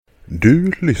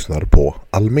Du lyssnar på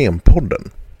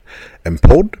Almenpodden. En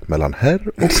podd mellan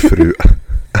herr och fru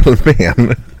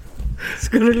Almen.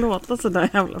 Ska du låta så där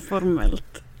jävla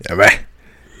formellt?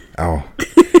 Ja,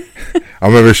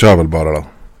 men vi kör väl bara då.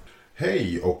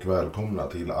 Hej och välkomna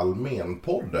till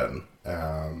Almenpodden.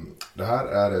 Det här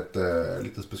är ett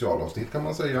lite specialavsnitt kan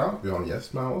man säga. Vi har en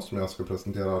gäst med oss som jag ska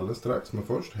presentera alldeles strax. Men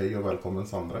först, hej och välkommen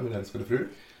Sandra, min älskade fru.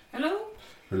 Hallå.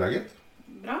 Hur är läget?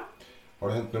 Bra. Har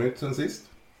det hänt något nytt sen sist?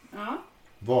 Ja.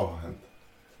 Vad har hänt?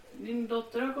 Din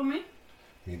dotter har kommit.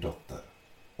 Min dotter.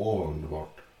 Åh,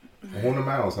 underbart. Och hon är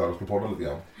med oss här och ska podda lite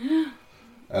grann.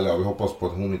 Eller ja, vi hoppas på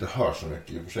att hon inte hör så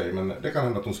mycket i och för sig. Men det kan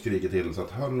hända att hon skriker till, så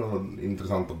att hör något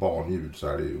intressanta barnljud så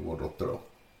är det ju vår dotter då.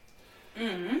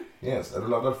 Yes, är du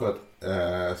laddad för ett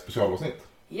specialavsnitt?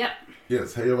 Ja.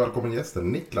 Yes, hej och välkommen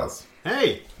gästen Niklas.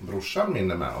 Hej! Brorsan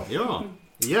min är med oss. Ja,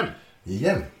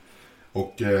 igen.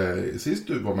 Och sist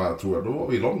du var med tror jag, då var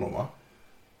vi i London va?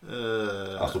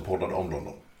 Alltså poddade om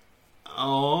London.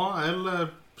 Ja,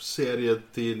 eller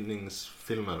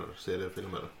seriefilmer.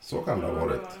 Så kan det ha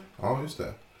varit. Ja, just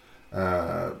det.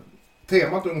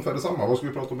 Temat är ungefär detsamma. Vad ska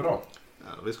vi prata om idag? Ja,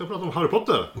 vi ska prata om Harry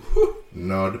Potter.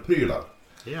 Nördprylar.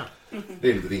 Ja. Det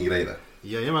är lite din grej där.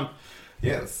 Jajamän.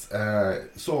 Yes.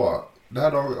 Så det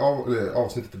här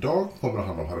avsnittet idag kommer att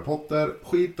handla om Harry Potter.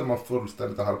 Skiter man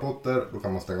fullständigt av Harry Potter, då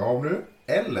kan man stänga av nu.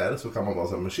 Eller så kan man bara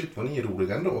säga, men shit vad ni är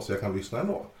roliga ändå, så jag kan lyssna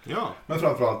ändå. Ja. Men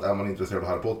framförallt är man intresserad av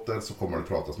Harry Potter så kommer det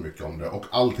pratas mycket om det. Och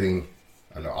allting,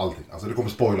 alltså det kommer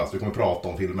spoilas, vi kommer prata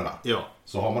om filmerna. Ja.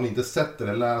 Så har man inte sett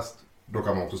eller läst, då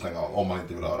kan man också stänga av om man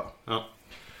inte vill höra. Ja.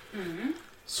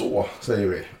 Så säger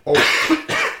vi. Och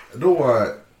då,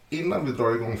 innan vi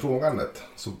drar igång frågandet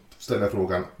så ställer jag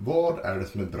frågan, vad är det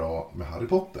som är bra med Harry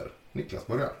Potter? Niklas,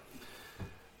 börja.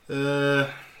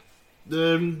 Det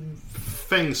är en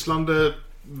fängslande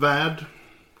värld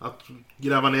att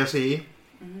gräva ner sig i.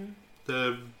 Det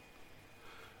är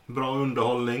bra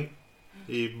underhållning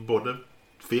i både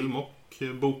film och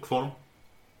bokform.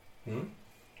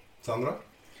 Sandra?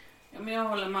 Ja, men jag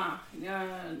håller med.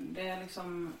 Det är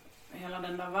liksom, hela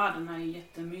den där världen är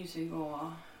jättemysig och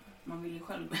man vill ju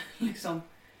själv liksom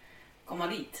komma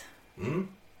dit.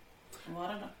 Och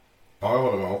vara där. Ja, jag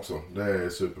håller med också. Det är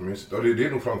supermysigt. Och det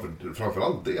är nog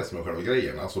framförallt det som är själva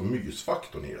grejen. Alltså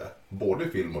mysfaktorn i det. Både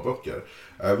film och böcker.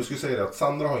 Vi skulle säga att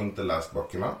Sandra har inte läst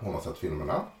böckerna. Hon har sett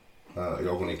filmerna.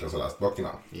 Jag och Niklas har läst böckerna.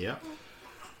 Ja.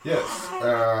 Yes.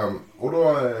 Och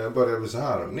då börjar vi så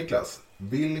här. Niklas,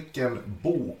 vilken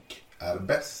bok är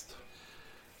bäst?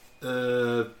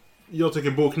 Jag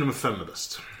tycker bok nummer 5 är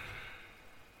bäst.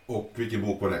 Och vilken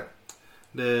bok var det?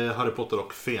 Det är Harry Potter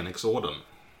och Fenixorden.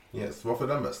 Yes, varför är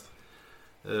den bäst?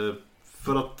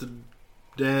 För att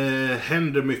det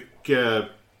händer mycket.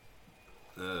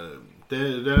 Det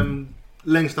är den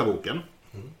längsta boken.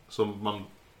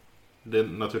 Det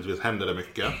naturligtvis händer det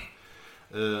mycket.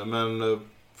 Men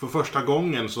för första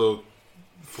gången så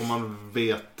får man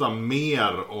veta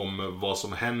mer om vad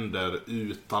som händer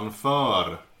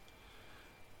utanför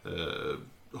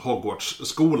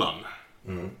Hogwarts-skolan.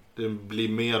 Det blir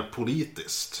mer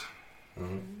politiskt.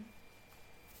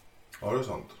 Ja, det är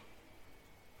sant.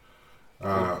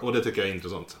 Och det tycker jag är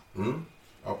intressant.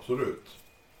 Absolut.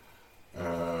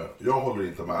 Jag håller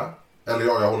inte med. Eller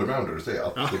jag håller med om det du säger,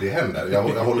 att det händer. Jag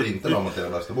håller inte med om att det är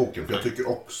den bästa boken. För jag tycker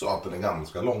också att den är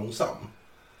ganska långsam.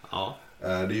 Ja. Det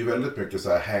är ju väldigt mycket så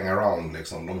här hang around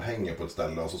liksom. De hänger på ett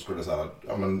ställe och så skulle det så här,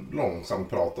 långsamt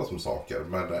pratas om saker.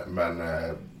 Men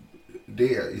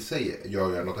det i sig gör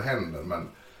ju ändå att det händer. Men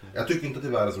jag tycker inte att det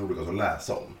är världens roligaste att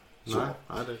läsa om. Så.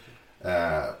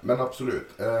 Nej, Men absolut.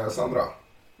 Sandra,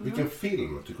 vilken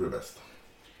film tycker du är bäst?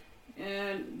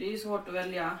 Det är ju svårt att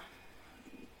välja.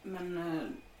 Men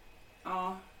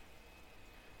ja.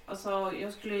 Alltså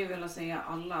jag skulle ju vilja säga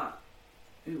alla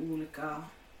ur olika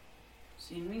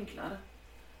synvinklar.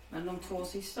 Men de 2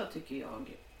 sista tycker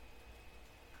jag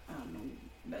är nog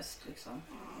bäst liksom.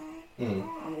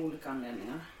 Av olika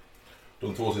anledningar.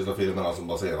 De 2 sista filmerna som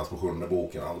baseras på 7:e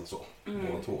boken alltså.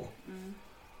 Båda 2.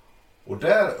 Och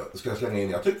där ska jag slänga in,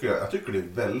 jag tycker det är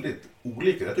väldigt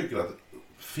olika. Jag tycker att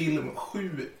film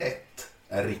 7.1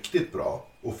 är riktigt bra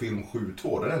och film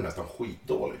 7.2 den är nästan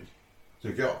skitdålig.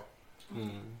 Tycker jag.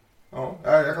 Ja,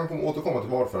 jag kan återkomma till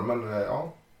varför, men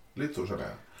ja, lite så känner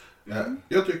jag.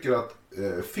 Jag tycker att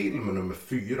film nummer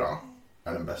 4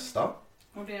 är den bästa.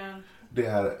 Och det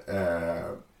är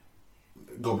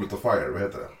Goblet of Fire, vad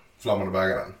heter det? Flammande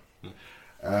bägaren.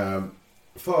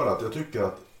 För att jag tycker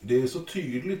att det är så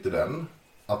tydligt i den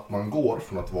att man går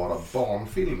från att vara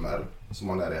barnfilmer som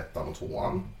man är i 1:an och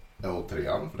 2:an och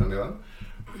 3:an för den delen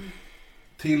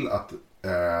till att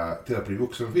bli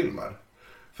vuxenfilmer.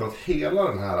 För att hela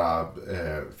den här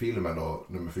filmen då,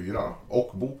 nummer 4,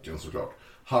 och boken såklart,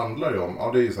 handlar ju om,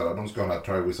 ja det är ju så här, de ska ha den här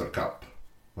Triwizard Cup.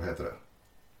 Vad heter det?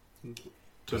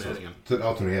 Turneringen.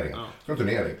 Ja, turneringen. Ja. Ska ha en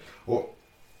turnering. Och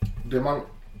det man...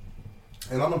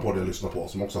 En annan podd jag lyssnar på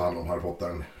som också handlar om Harry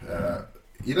Potter.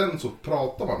 I den så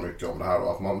pratar man mycket om det här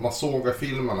och att man sågar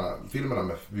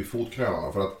filmerna vid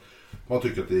fotknölarna för att man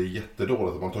tycker att det är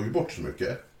jättedåligt att man tagit bort så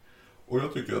mycket. Och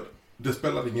jag tycker att det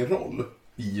spelar ingen roll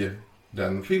i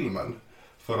den filmen.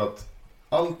 För att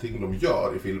allting de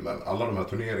gör i filmen, alla de här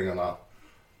turneringarna,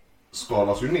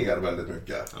 skalas ju ner väldigt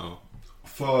mycket. Ja.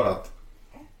 För att,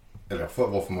 eller för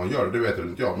varför man gör det vet jag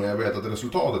inte jag, men jag vet att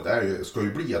resultatet ska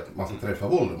ju bli att man ska träffa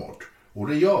Voldemort. Och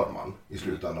det gör man i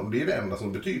slutändan, och det är det enda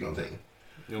som betyder någonting.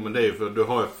 Jo, men det är ju för du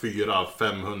har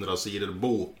 400-500 sidor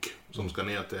bok som ska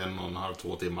ner till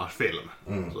 1,5-2 timmars film.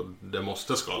 Så det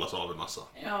måste skalas av en massa.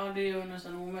 Ja, det är ju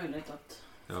nästan omöjligt att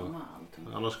få med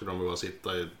allting. Annars skulle de behöva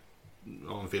sitta i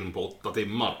en film på 8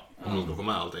 timmar om de ska få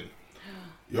med allting.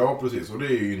 Ja, precis. Och det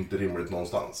är ju inte rimligt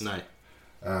någonstans. Nej.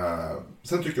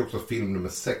 Sen tycker jag också att film nummer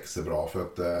 6 är bra för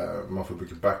att man får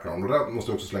mycket background. Och där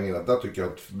måste jag också slänga in att där tycker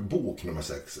jag att bok nummer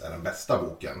 6 är den bästa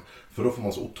boken. För då får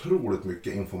man så otroligt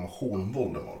mycket information om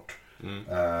Voldemort.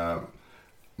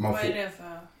 Vad är det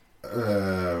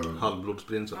för?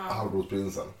 Halvblodsprinsen.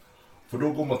 Halvblodsprinsen. För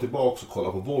då går man tillbaka och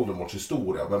kollar på Voldemorts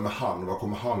historia. Vem är han? Var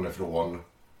kommer han ifrån?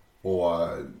 Och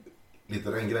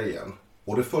lite den grejen.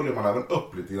 Och det följer man även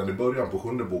upp lite grann i början på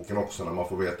 7:e boken också när man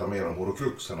får veta mer om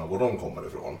Horcruxerna och var de kommer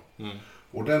ifrån.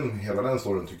 Och hela den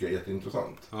storyn tycker jag är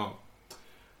jätteintressant. Ja.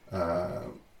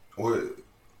 Och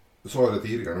sa jag det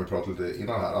tidigare när vi pratade lite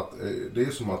innan här att det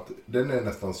är som att den är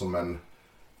nästan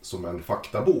som en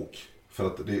faktabok. För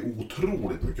att det är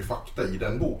otroligt mycket fakta i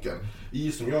den boken.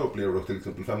 Som jag upplever till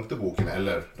exempel 5:e boken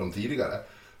eller de tidigare,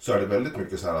 så är det väldigt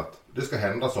mycket så här att det ska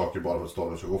hända saker bara för att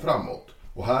storyn ska gå framåt.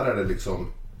 Och här är det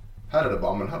liksom, här är det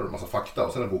bara, men här har du en massa fakta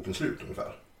och sen är boken slut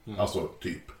ungefär. Alltså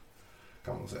typ,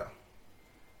 kan man säga.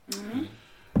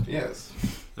 Yes.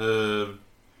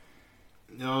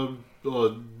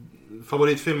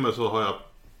 Favoritfilmer så har jag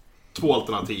 2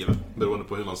 alternativ beroende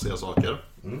på hur man ser saker.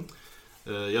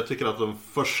 Jag tycker att den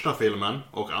första filmen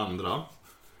och andra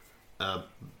är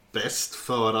bäst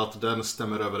för att den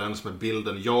stämmer överens med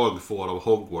bilden jag får av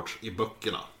Hogwarts i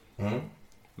böckerna.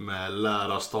 Med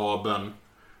lärarstaben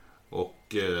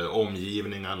och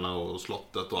omgivningarna och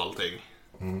slottet och allting.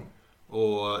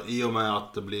 Och i och med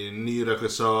att det blir ny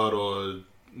regissör och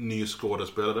ny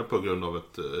skådespelare på grund av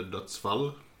ett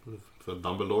dödsfall för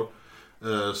Dumbledore,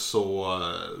 så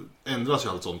ändras ju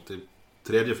allt sånt i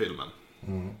 3:e filmen.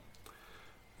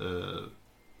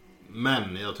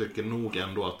 Men jag tycker nog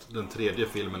ändå att den 3:e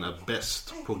filmen är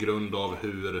bäst på grund av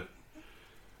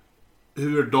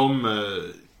hur de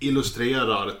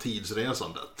illustrerar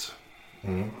tidsresandet.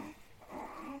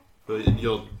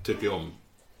 Jag tycker om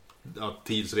att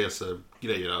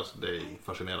tidsresegrejer, alltså, det är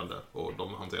fascinerande och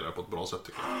de hanterar det på ett bra sätt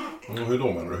tycker jag. Hur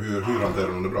då menar du? Hur hanterar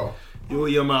de det bra? Jo,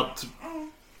 i och med att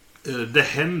det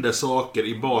händer saker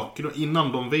i bakgrunden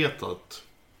innan de vet att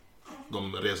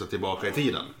de reser tillbaka i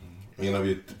tiden. Innan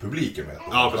vi publiken vet.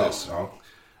 Ja, precis. Ja.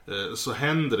 Så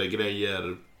händer det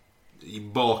grejer i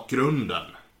bakgrunden.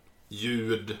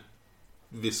 Ljud,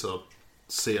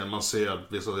 man ser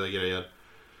vissa grejer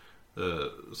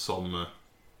som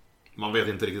man vet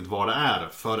inte riktigt vad det är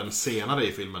förrän senare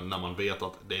i filmen när man vet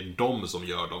att det är de som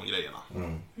gör de grejerna.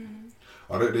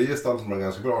 Ja, det gestaltar man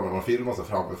ganska bra när man filmar sig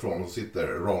framifrån och så sitter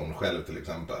Ron själv till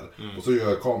exempel. Och så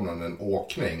gör kameran en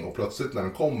åkning och plötsligt när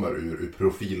den kommer ur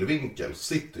profilvinkel så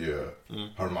sitter ju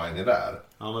Hermione där.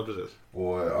 Ja, men precis.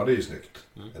 Och ja, det är ju snyggt.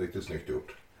 Riktigt snyggt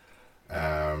gjort.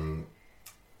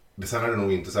 Sen är det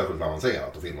nog inte särskilt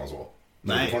avancerat att filma så.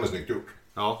 Men det är fortfarande snyggt gjort.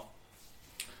 Ja.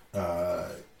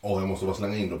 Och jag måste bara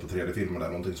slänga in då på 3:e filmen där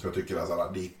någonting som jag tycker är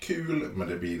såhär, det är kul men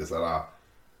det blir det såhär,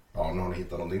 ja nu har ni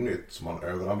hittat någonting nytt så man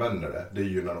överanvänder det. Det är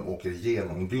ju när de åker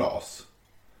igenom glas.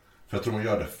 För jag tror man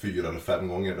gör det 4 eller 5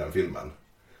 gånger i den filmen.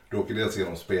 Du åker dels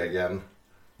genom spegeln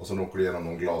och sen åker du igenom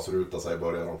någon glasruta så i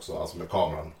början också, alltså med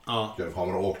kameran. Ja. Gör en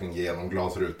kameraåkning genom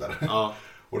glasrutor. Ja.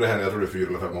 Och det händer, jag tror det är 4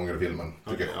 eller 5 gånger i filmen.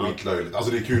 Tycker jag är skitlöjligt.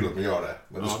 Alltså det är kul att man gör det.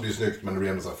 Men det är snyggt men det blir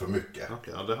ändå så här för mycket.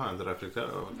 Okej, ja, det har jag inte reflekterat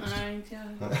över. Nej, inte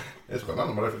jag. Det är så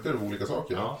spännande, man reflekterar över olika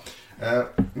saker. Ja.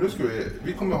 Nu ska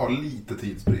vi kommer ha lite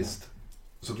tidsbrist.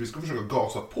 Så att vi ska försöka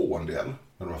gasa på en del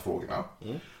med de här frågorna.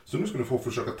 Så nu ska ni få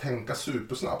försöka tänka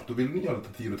supersnabbt. Och vill ni ha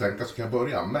lite tid att tänka så kan jag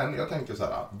börja. Men jag tänker så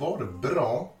här, var det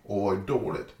bra och var det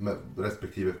dåligt med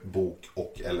respektive bok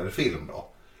och eller film då?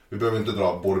 Vi behöver inte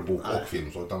dra både bok och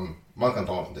film så, utan man kan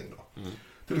ta någonting då.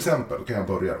 Till exempel kan jag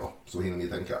börja då, så hinner ni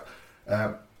tänka.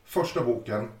 Första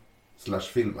boken,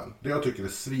 filmen. Det jag tycker är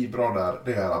svibra där,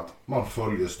 det är att man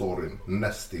följer storyn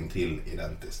nästintill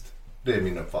identiskt. Det är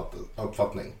min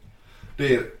uppfattning.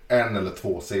 Det är 1 eller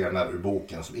 2 scener ur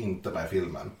boken som inte är med i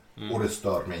filmen. Och det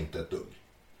stör mig inte ett dugg.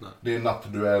 Nej. Det är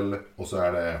nattduell och så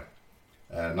är det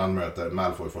när han möter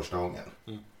Malfoy första gången.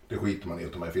 Det skiter man i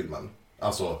att ta med i filmen.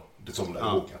 Alltså, det är som det är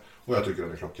i boken. Och jag tycker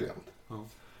den är klockrent.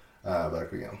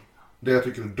 Verkligen. Det jag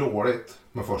tycker är dåligt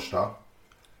med första,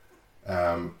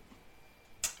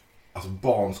 alltså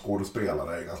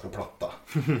barnskådespelare är ganska platta.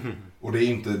 Och det är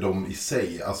inte de i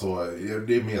sig, alltså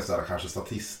det är mer så här kanske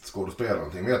statistskådespelare eller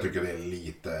någonting, men jag tycker det är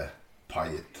lite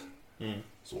pajigt.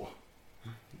 Så.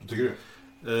 Tycker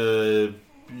du?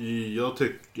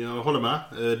 Jag håller med.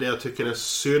 Det jag tycker är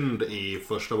synd i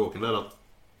första boken,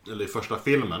 eller i första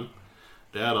filmen,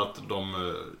 det är att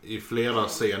de i flera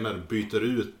scener byter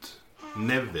ut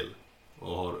Neville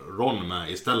och har Ron med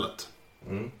istället.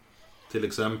 Till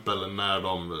exempel när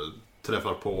de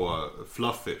träffar på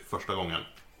Fluffy första gången,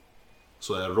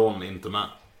 så är Ron inte med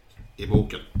i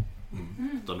boken.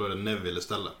 Utan då är det Neville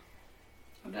istället.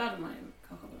 Och det hade man ju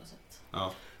kanske velat sett.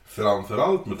 Ja.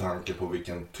 Framförallt med tanke på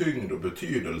vilken tyngd och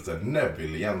betydelse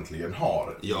Neville egentligen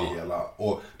har i hela.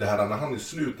 Och det här när han i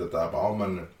slutet där bara,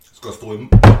 men ska stå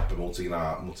emot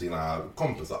mot sina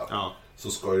kompisar. Ja. Så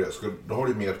då har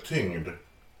det mer tyngd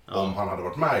om han hade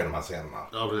varit med i de här scenerna.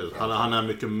 Ja, precis. Han är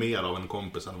mycket mer av en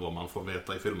kompis än vad man får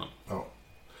veta i filmen. Ja.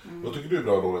 Vad tycker du är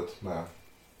bra och dåligt med?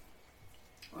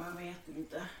 Och jag vet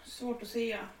inte. Svårt att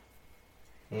säga.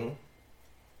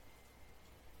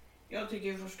 Jag tycker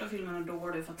ju första filmen är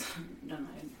dålig för att den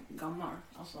är gammal.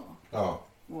 Alltså,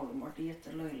 Voldemort är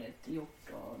jättelöjligt gjort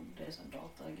och det är så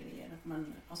datagrejer.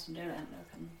 Men alltså, det är det enda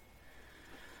jag kan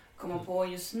komma på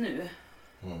just nu.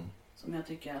 Som jag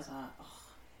tycker är så här,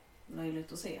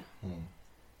 löjligt att se.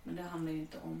 Men det handlar ju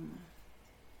inte om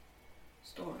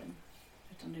storyn.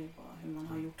 Utan det är ju bara hur man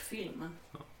har gjort filmen.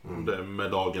 Det,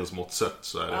 med dagens mått sett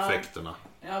så är effekterna.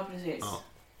 Ja, precis.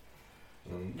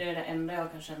 Det är det enda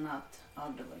jag kan känna att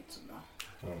det var inte så bra.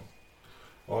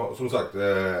 Ja, som sagt,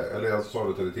 eller jag sa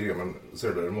det till dig tidigare, men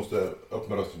ser du, du måste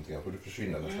öppna rösten lite grann för du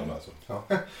försvinner nästan där. Så.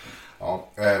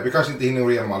 Vi kanske inte hinner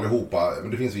gå igenom allihopa,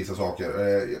 men det finns vissa saker.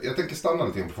 Jag tänker stanna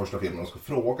lite grann på första filmen och ska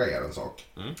fråga er en sak.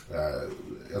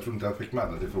 Jag tror inte jag fick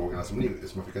med det till frågorna som jag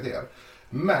fick till er.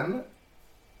 Men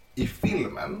i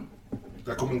filmen,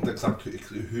 jag kommer inte exakt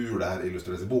hur det här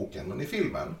illustreras i boken, men i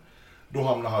filmen då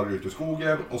hamnar Harry ute i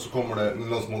skogen och så kommer det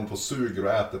någon som håller på och suger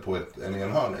och äter på en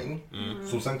enhörning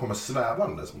som sen kommer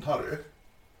svävandes mot Harry.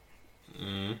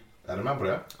 Är du med på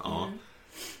det? Ja.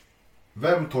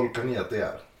 Vem tolkar ni att det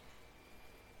är?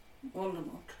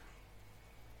 Voldemort?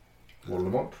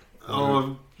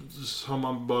 Ja, har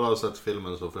man bara sett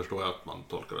filmen så förstår jag att man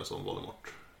tolkar det som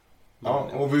Voldemort. Ja,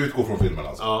 och vi utgår från filmen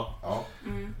alltså. Ja.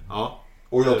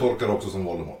 Och jag tolkar det också som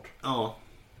Voldemort. Ja.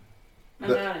 Men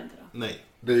det är det inte då? Nej.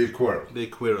 Det är ju Quirrell. Det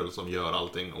är Quirrell som gör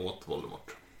allting åt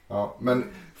Voldemort. Ja,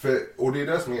 men och det är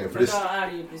det som är... För men då är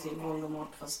det ju precis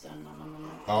Voldemort fast en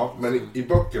annan. Ja, men i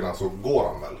böckerna så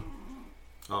går han väl.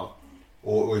 Ja.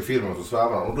 Och i filmen så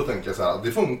svävar han. Och då tänker jag så här, att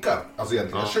det funkar. Alltså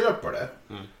egentligen, jag köper det.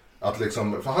 Att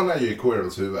liksom, för han är ju i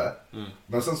Quirrells huvud.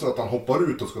 Men sen så att han hoppar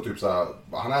ut och ska typ så här,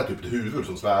 han är typ ett huvud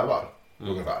som svävar.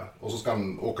 Ungefär. Och så ska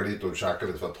han åka dit och käka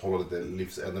lite för att hålla lite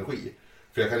livsenergi.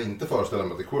 För jag kan inte föreställa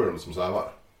mig att det är Quirrell som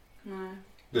svävar. Nej.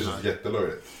 Det känns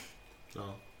jättelöjligt.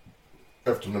 Ja.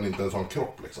 Eftersom den inte ens har en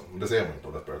kropp liksom. Det ser man inte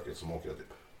av det spöket som åker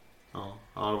typ. Ja,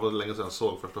 det var länge sedan jag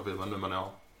såg första filmen nu, men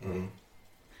ja.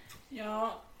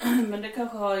 Ja, men det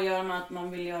kanske har att göra med att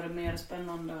man vill göra det mer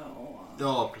spännande och...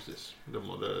 Ja, precis. Det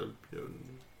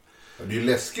är ju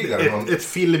läskigare. Ett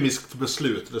filmiskt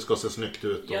beslut. Det ska se snyggt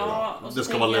ut. Och ja, och det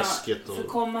ska vara läskigt. För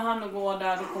kommer han att gå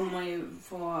där, då kommer man ju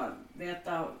få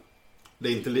veta... Det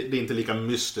är inte lika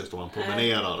mystiskt om man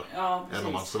promenerar än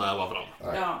om man svävar fram.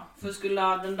 Nej. Ja, för skulle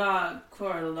den där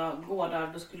Quirrell gå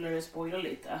där, då skulle det spoila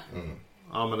lite.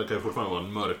 Ja, men det kan ju fortfarande vara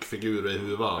en mörk figur i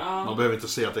huvudet. Ja. Man behöver inte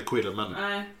se att det är Quirrell, men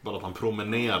bara att han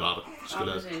promenerar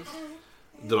skulle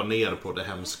dra ner på det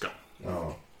hemska.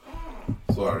 Ja,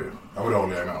 så är det ju. Ja, men det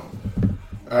håller jag med om.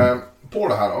 På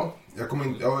det här då. Jag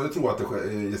tror att det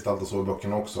gestaltas så i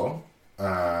böckerna också.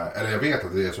 Eller jag vet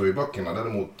att det är så i böckerna.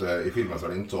 Däremot i filmen så är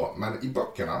det inte så. Men i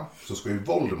böckerna så ska ju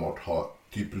Voldemort ha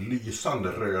typ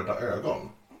lysande röda ögon.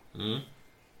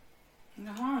 Det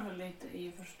har han väl lite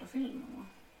i första filmen, va?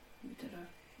 Lite röd,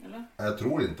 eller? Jag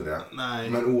tror inte det. Nej.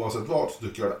 Men oavsett vad så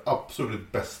tycker jag det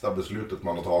absolut bästa beslutet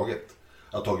man har tagit.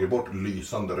 Att tagit bort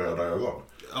lysande röda ögon.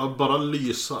 Ja, bara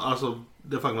lysa. Alltså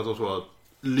det faktum att så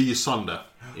lysande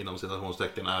inom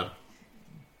citationstecken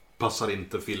passar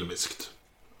inte filmiskt.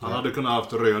 Han hade kunnat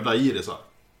haft röda irisar.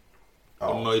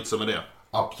 Och nöjt sig med det.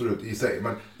 Absolut, i sig.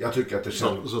 Men jag tycker att det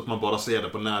känns... Så att man bara ser det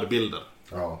på närbilder.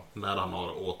 Ja. När han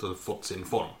har återfått sin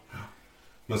form.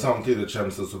 Men samtidigt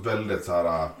känns det så väldigt så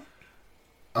här...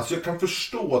 Alltså jag kan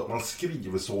förstå att man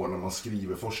skriver så när man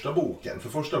skriver första boken. För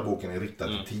första boken är riktad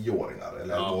till 10-åringar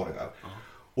eller 11-åringar. Ja.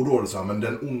 Och då är det så här, men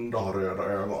den onda har röda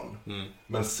ögon.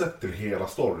 Men sett till hela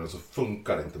storyn så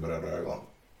funkar det inte med röda ögon.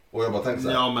 Och jag bara tänkte så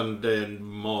här... Ja, men det är en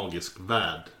magisk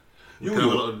värld. Jo.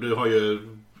 Du har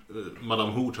ju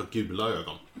Madame Hooch har gula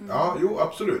ögon. Ja, jo,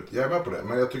 absolut. Jag är med på det.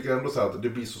 Men jag tycker ändå så här att det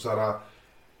blir så här...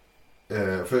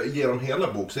 För genom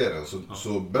hela bokserien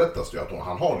så berättas det ju att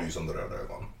han har lysande röda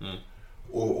ögon.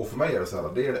 Och för mig är det så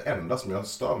här, det är det enda som jag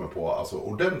stör mig på alltså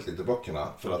ordentligt i böckerna.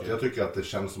 För att jag tycker att det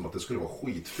känns som att det skulle vara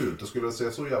skitfult. Det skulle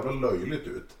se så jävla löjligt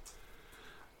ut.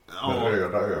 Med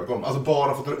röda ögon. Alltså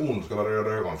bara för att det är ont ska vara röda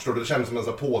ögon. Förstår du? Det känns som en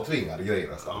sån här påtvingad grej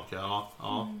nästan. Okej,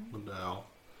 men det,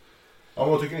 Ja, men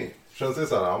vad tycker ni? Känns det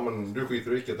så här, ja men du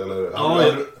skiter i vilket eller...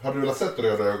 Har du velat sett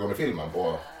röda ögon i filmen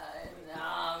på...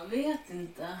 Jag vet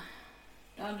inte.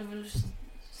 Jag hade väl...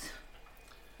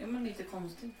 Ja, men lite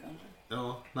konstigt kanske.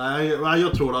 Ja, nej,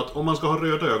 jag tror att om man ska ha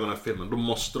röda ögon i filmen då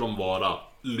måste de vara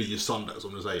lysande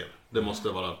som du säger. Det måste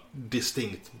vara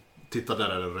distinkt. Titta, där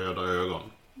är det röda ögon.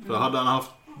 För hade han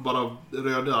haft bara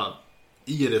röda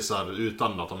irisar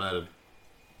utan att de är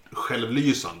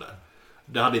självlysande,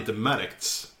 det hade inte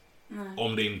märkts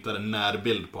om det inte är en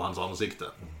närbild på hans ansikte.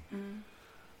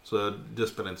 Så det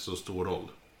spelar inte så stor roll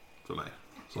för mig.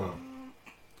 Så.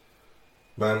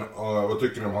 Men vad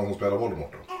tycker ni om han som spelar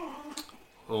Voldemort då?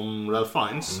 Om Ralph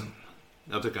Fiennes,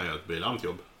 jag tycker han gör ett briljant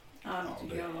jobb. Ja, det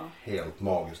tycker jag var. Helt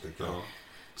magiskt tycker jag. Ja.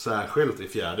 Särskilt i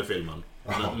fjärde filmen.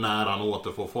 När han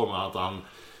återfår formen. Att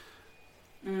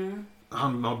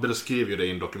han beskriver ju det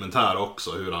i en dokumentär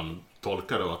också. Hur han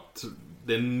tolkar det. Att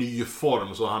det är en ny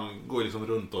form. Så han går liksom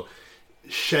runt och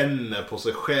känner på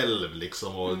sig själv.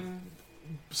 Liksom, och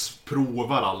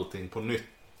provar allting på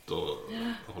nytt. Och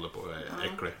håller på och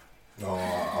är äcklig. Ja,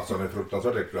 alltså han är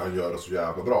fruktansvärt äcklig. Han gör det så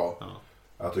jävla bra. Ja.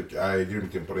 Jag är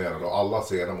grymt imponerad. Och alla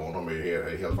scener med honom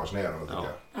är helt fascinerande tycker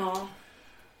jag.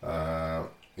 Ja.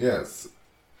 Yes.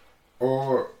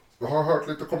 Och jag har hört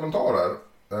lite kommentarer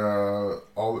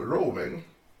av Rowling.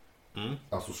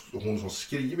 Alltså hon som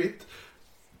skrivit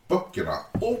böckerna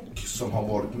och som har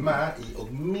varit med i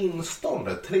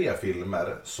åtminstone 3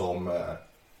 filmer som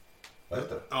vad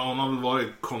heter det? Ja, hon har väl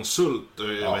varit konsult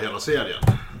över hela serien.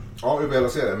 Ja, över hela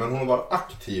serien, men hon har varit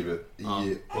aktiv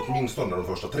i åtminstone de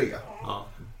första 3. Ja.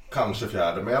 Kanske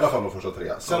 4:e, men i alla fall de första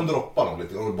 3. Sen droppar de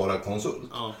lite och bara konsult.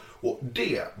 Ja. Och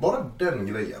bara den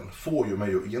grejen får ju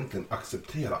mig att egentligen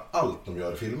acceptera allt de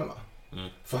gör i filmerna.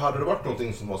 För hade det varit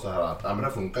någonting som var så här att nej men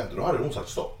det funkar inte, då hade hon sagt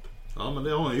stopp. Ja, men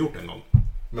det har hon gjort en gång.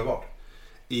 Men vad?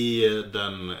 I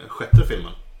den 6:e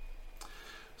filmen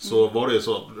så var det ju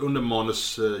så under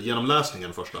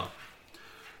manusgenomläsningen första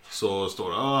så står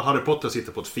det Harry Potter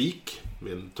sitter på ett fik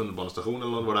vid en tunnelbanestation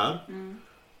eller vad det är.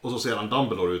 Och så ser han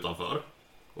Dumbledore utanför.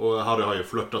 Och Harry har ju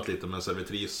flörtat lite med en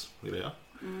servitris och grejer.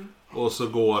 Och så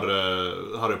går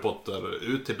Harry Potter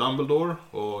ut till Dumbledore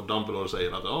och Dumbledore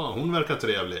säger att hon verkar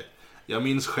trevlig. Jag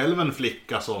minns själv en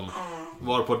flicka som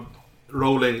var på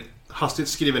Rowling hastigt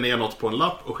skriver ner något på en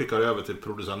lapp och skickar över till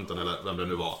producenten eller vem det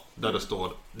nu var. Där det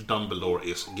står Dumbledore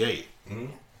is gay.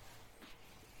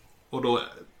 Och då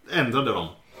ändrade de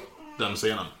den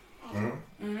scenen.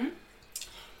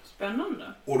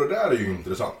 Spännande. Och det där är ju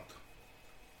intressant.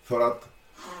 För att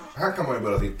här kan man ju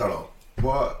börja titta då.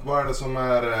 Vad är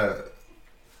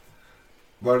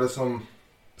det som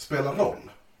spelar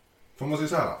roll? För man säger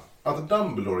så här, att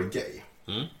Dumbledore är gay.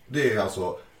 Det är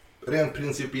alltså rent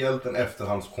principiellt en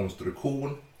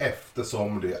efterhandskonstruktion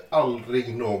eftersom det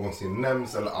aldrig någonsin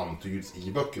nämns eller antyds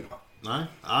i böckerna.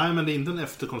 Nej, men det är inte en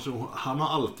efterkonstruktion. Han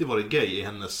har alltid varit gay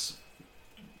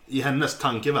i hennes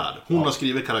tankevärld. Hon har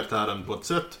skrivit karaktären på ett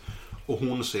sätt och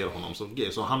hon ser honom som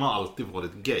gay. Så han har alltid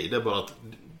varit gay. Det är bara att,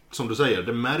 som du säger,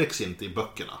 det märks inte i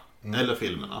böckerna eller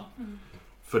filmerna.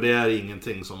 För det är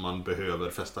ingenting som man behöver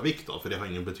fästa vikt av. För det har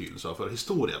ingen betydelse för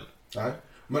historien. Nej.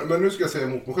 Men nu ska jag säga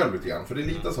emot mig själv lite grann. För det är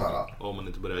lite så här. Om man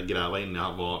inte börjar gräva in i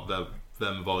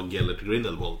vem var Gellert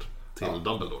Grindelwald till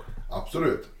Dumbledore.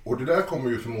 Absolut. Och det där kommer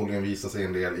ju förmodligen visa sig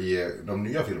en del i de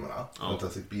nya filmerna.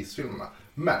 Fantastic Beasts-filmerna.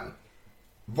 Men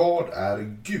vad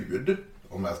är Gud,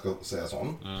 om jag ska säga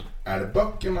sån? Är det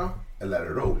böckerna eller är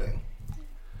det Rowling?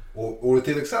 Och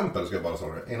till exempel ska jag bara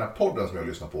säga det. I den här podden som jag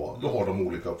lyssnar på, då har de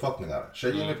olika uppfattningar.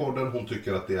 Tjejen i podden, hon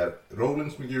tycker att det är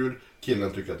Rowling som är Gud.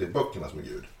 Killen tycker att det är böckerna som är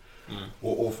Gud.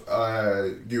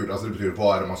 Gud, alltså det betyder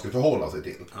vad är det man ska förhålla sig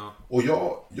till. Och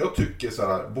jag tycker så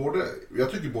här,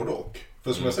 jag tycker både och.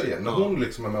 För som jag säger, när hon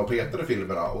liksom är med och petar i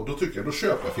filmerna, och då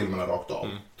köper jag filmerna rakt av,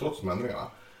 trots de ändringarna.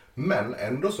 Men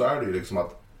ändå så är det ju liksom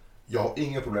att jag har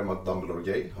inga problem med att Dumbledore är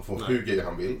gay. Han får hur gay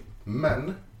han vill.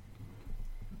 Men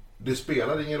det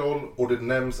spelar ingen roll och det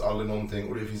nämns aldrig någonting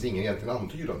och det finns ingen egentligen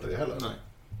antydan till det heller. Nej.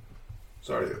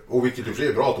 Så är det ju. Och vilket ju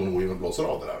är bra att hon går in och blåser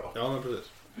av det där då. Ja, men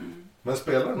precis. Men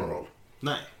spelar det någon roll?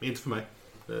 Nej, inte för mig.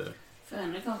 För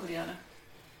henne kanske det gör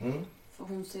det. Mm. För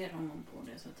hon ser honom på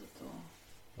det sättet.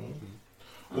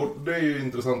 Och det är ju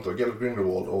intressant då, Gellert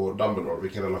Grindelwald och Dumbledore,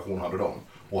 vilken relation hade de?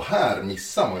 Och här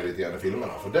missar man ju lite grann i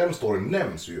filmerna, för den storyn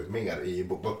nämns ju mer i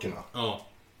böckerna. Ja.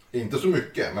 Inte så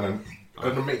mycket, men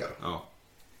ännu mer. Ja.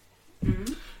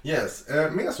 Yes,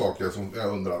 mer saker som jag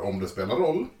undrar om det spelar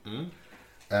roll.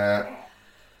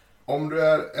 Om du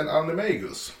är en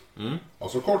animagus,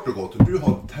 alltså kort och gott, du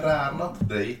har tränat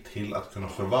dig till att kunna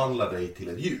förvandla dig till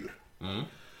ett djur.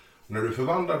 När du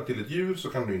förvandlar till ett djur så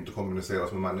kan du inte kommunicera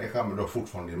som en människa, men du har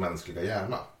fortfarande din mänskliga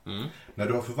hjärna. När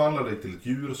du har förvandlat dig till ett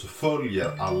djur så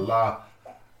följer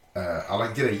alla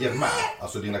grejer med.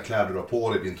 Alltså dina kläder du har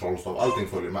på dig, din trollstav, allting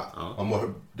följer med.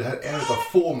 Det här är en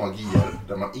av få magier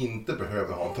där man inte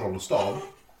behöver ha en trollstav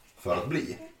för att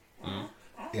bli.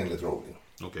 Enligt Rowling.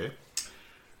 Okej.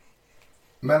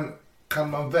 Men kan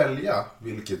man välja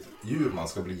vilket djur man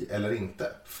ska bli eller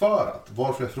inte?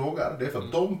 Varför jag frågar, det är för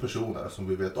att de personer som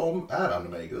vi vet om är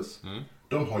animagus.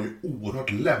 De har ju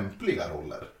oerhört lämpliga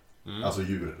roller. Alltså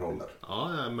djurroller.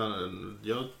 Ja, men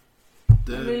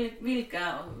Vilka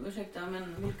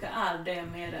är det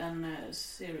mer än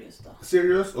Sirius då?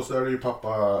 Sirius, och så är det ju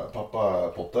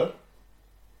pappa Potter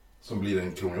som blir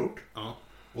en kronhjort. Ja.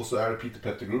 Och så är det Peter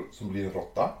Pettigrew som blir en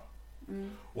råtta.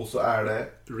 Och så är det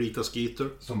Rita Skeeter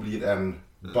som blir en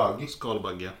bugg.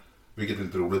 Skalbagge. Vilket är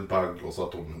lite roligt, bugg, och så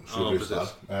att hon slår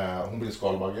hon blir en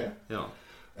skalbagge. Ja.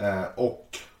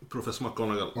 Och Professor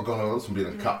McGonagall som blir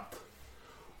en katt.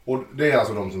 Och det är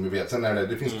alltså de som vi vet. Sen är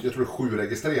det finns, jag tror det är 7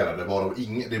 registrerade, varav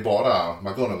det är bara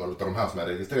McGonagall utav de här som är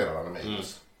registrerade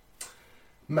animagus.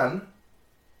 Men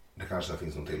det kanske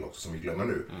finns någon till också som vi glömmer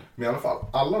nu. Men i alla fall,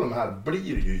 alla de här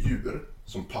blir ju djur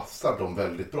som passar dem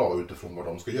väldigt bra utifrån vad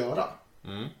de ska göra.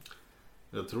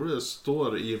 Jag tror det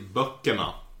står i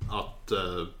böckerna att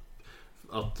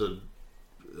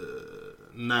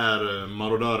när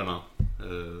marodörerna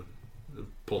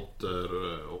Potter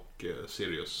och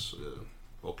Sirius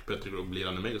och Pettigrew blir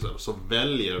animagus så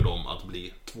väljer de att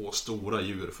bli 2 stora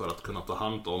djur för att kunna ta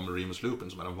hand om Remus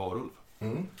Lupin som är en varulv.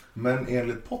 Men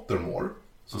enligt Pottermore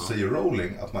så säger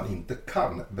Rowling att man inte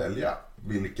kan välja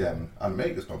vilken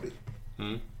animagus man blir.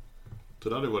 Så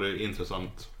det hade varit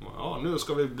intressant. Ja, nu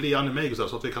ska vi bli animagus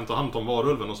så att vi kan ta hand om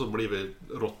varulven och så blir vi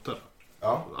råttor.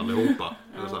 Ja. Allihopa.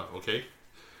 Okej.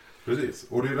 Precis.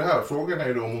 Och det är det här. Frågan är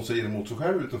ju då om hon säger emot sig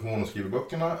själv utifrån hon skriver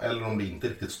böckerna eller om det inte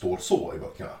riktigt står så i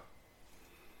böckerna.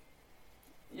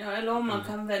 Ja, eller om man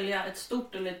kan välja ett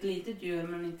stort eller ett litet djur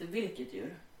men inte vilket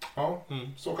djur. Ja,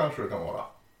 så kanske det kan vara.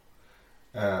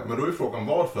 Men då är frågan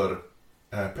varför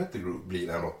Pettigrew blir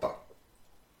en råtta.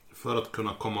 För att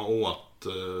kunna komma åt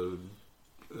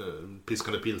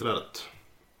piskande pilträdet.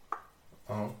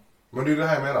 Ja. Men det är det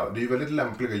här jag menar. Det är ju väldigt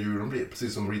lämpliga djur de blir.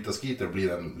 Precis som Rita Skeeter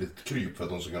blir en litet kryp för att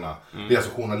de ska kunna... Det är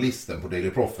alltså journalisten på Daily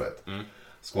Prophet.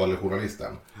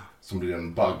 Skvallerjournalisten. Som blir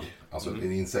en bug. Alltså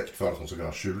en insekt för att de ska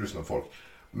kunna tjuvlyssna folk.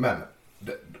 Men...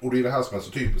 Och det är det här som är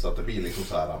så typiskt att det blir liksom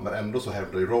så här. Men ändå så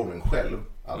hävdar ju Rowling själv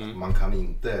att man kan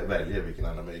inte välja vilken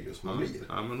animagus man blir.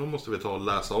 Ja, men då måste vi ta och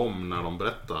läsa om när de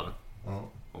berättar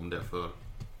om det. För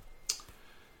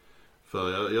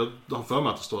jag har för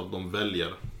mig att det står att de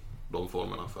väljer de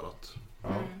formerna för att...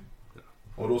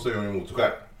 Och då säger hon emot sig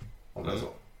själv. Om det är så.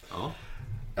 Ja.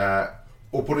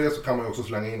 Och på det så kan man ju också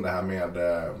slänga in det här med...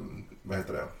 vad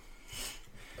heter det?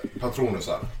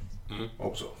 Patronusar.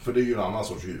 Också. För det är ju en annan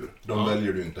sorts djur. De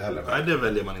väljer du inte heller. Nej, det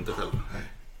väljer man inte själv.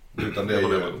 Utan det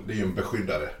är ju en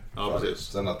beskyddare. Ja, precis.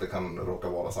 Sen att det kan råka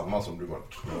vara samma som du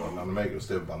varit med en animagus,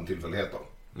 det är bara en tillfällighet då.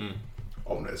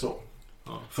 Om det är så.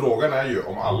 Ja. Frågan är ju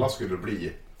om alla skulle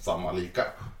bli samma lika.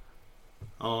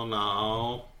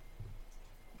 Ja,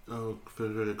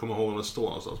 för jag kommer ihåg om det står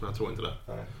någonstans, men jag tror inte det.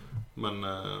 Nej. Men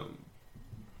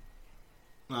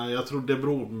nej, jag tror det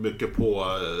beror mycket på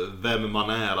vem man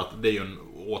är. Att det är ju en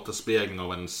återspegling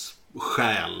av ens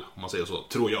själ, om man säger så,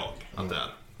 tror jag att det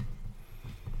är.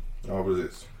 Ja,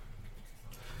 precis.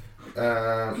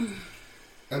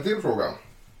 En till fråga.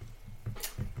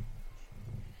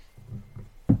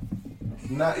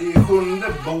 I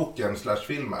 7:e boken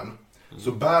 /filmen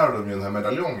så bär de ju den här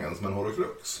medaljongen som en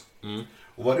horocrux.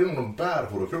 Och varje gång de bär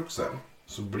horocruxen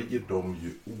så blir de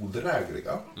ju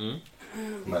odrägliga.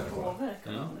 Människorna.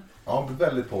 Ja, blir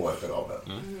väldigt påverkade av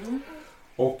den.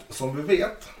 Och som vi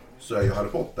vet så är ju Harry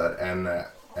Potter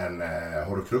en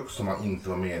horocrux som man inte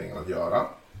var meningen att göra.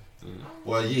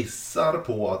 Och jag gissar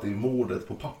på att det är mordet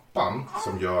på pappan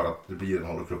som gör att det blir en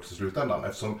horocrux i slutändan.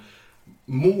 Eftersom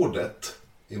mordet,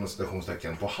 inom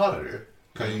citationstecken, på Harry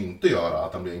kan ju inte göra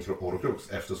att han blir en horocrux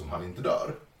eftersom han inte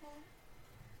dör.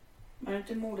 Men är det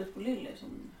inte mordet på Lily som...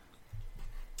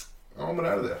 Ja, men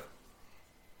är det det?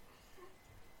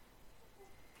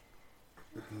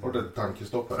 Och det är ett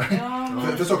tankestopp här. Ja,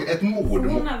 men... För saker, ett mord...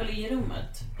 Hon är väl i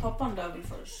rummet? Pappan dör väl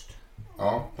först?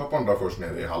 Ja, pappan dör först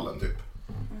nere i hallen typ.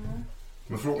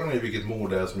 Men frågan är ju vilket mord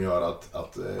det är som gör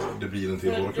att det blir en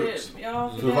till horocrux.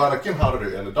 För varken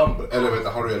Harry eller Dumbledore, eller vet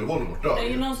jag, Harry eller Voldemort dör. Det är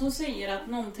ju någon som säger att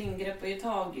någonting greppar ju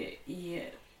tag i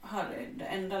Harry, det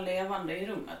enda levande i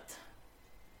rummet.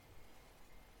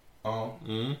 Ja.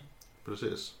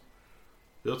 Precis.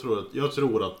 Jag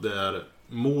tror att det är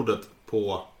mordet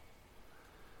på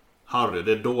Harry,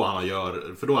 det är då han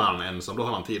gör, för då är han ensam, då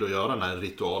har han tid att göra den här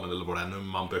ritualen eller vad det är nu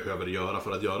man behöver göra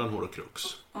för att göra en horocrux.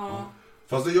 Ja.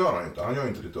 Fast det gör han inte, han gör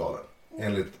inte ritualen,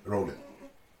 enligt Rowling.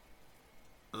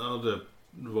 Ja, det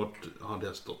vart har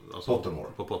det stått alltså,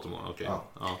 Pottermore. På Pottermore, okej. Ja.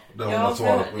 Ja. Det har man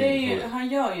svarat på. Det är ju, han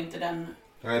gör ju inte den.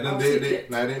 Nej,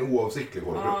 det är en oavsiktlig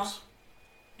horocrux. Ja.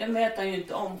 Den vet han ju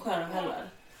inte om själv heller.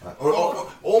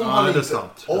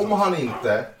 Om han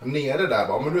inte nere där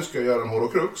bara, men nu ska jag göra en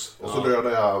horocrux och så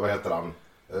dödar jag, vad heter han,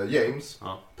 James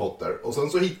Potter, och sen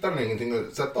så hittar han ingenting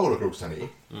att sätta horocruxen i,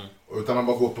 utan han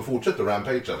bara går upp och fortsätter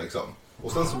rampagea liksom,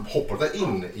 och sen så hoppar det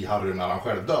in i Harry när han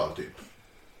själv dör typ,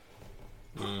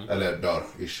 eller dör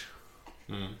ish.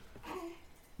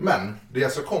 Men det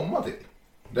jag ska komma till,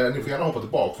 ni får gärna hoppa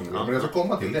tillbaka men det jag ska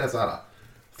komma till, det är så här: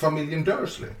 familjen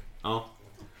Dursley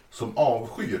som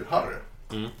avskyr Harry,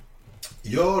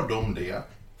 gör de det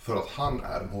för att han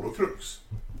är en horocrux?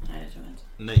 Nej, det tror jag inte.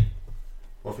 Nej.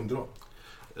 Varför inte då?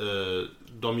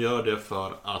 De gör det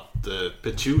för att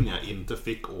Petunia inte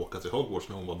fick åka till Hogwarts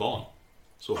när hon var barn.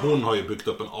 Så hon har ju byggt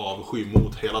upp en avsky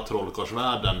mot hela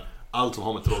trollkarlsvärlden, allt som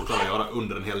har med trollkarlar att göra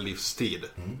under en hel livstid.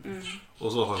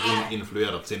 Och så har hon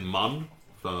influerat sin man,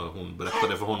 för hon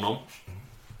berättade för honom.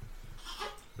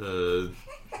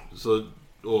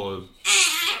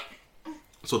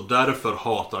 Så därför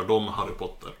hatar de Harry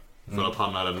Potter. För att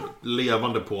han är en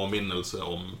levande påminnelse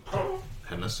om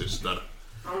hennes syster,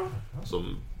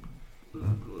 som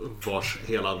vars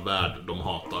hela värld de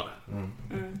hatar.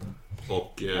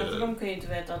 Och de kan ju inte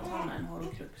veta att han är en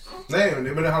horocrux. Nej,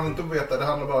 men det handlar inte om att veta. Det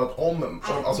handlar bara om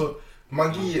alltså,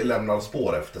 magi lämnar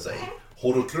spår efter sig.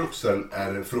 Horocruxer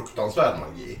är fruktansvärd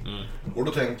magi. Och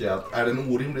då tänker jag att är det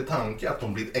en orimlig tanke att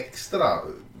de blir extra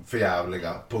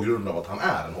förjävliga på grund av att han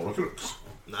är en horocrux?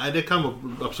 Nej, det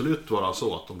kan absolut vara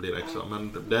så att de blir extra.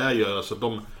 Men det är ju alltså,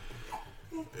 de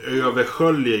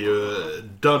översköljer ju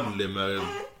Dudley med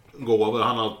gåvor.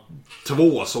 Han har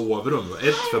 2 sovrum.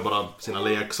 Ett för bara sina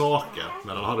leksaker,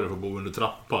 medan han hade får bo under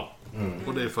trappan.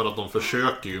 Och det är för att de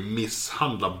försöker ju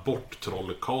misshandla bort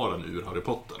trollkaren ur Harry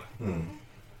Potter.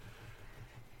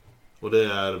 Och det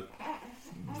är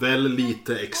väl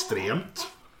lite extremt,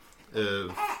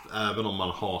 även om man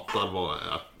hatar vad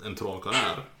en trollkarl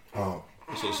är.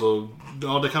 Så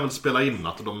ja, det kan väl spela in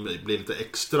att de blir lite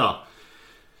extra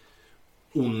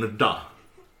onda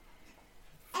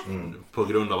på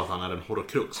grund av att han är en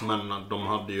horocrux. Men de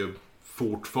hade ju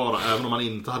fortfarande, även om han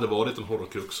inte hade varit en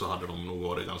horocrux, så hade de nog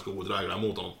varit ganska odrägliga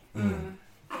mot honom.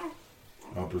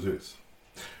 Ja, precis.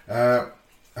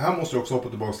 Här måste jag också hoppa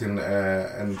tillbaka till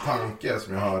en tanke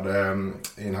som jag hörde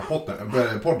i den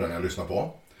här podden jag lyssnade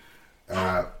på.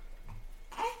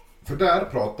 För där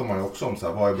pratar man ju också om så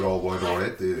här, vad är bra och vad är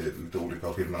dåligt i lite olika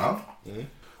av filmerna.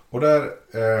 Och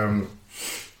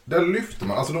där lyfter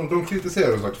man, alltså de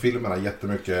kritiserar ju sagt filmerna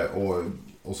jättemycket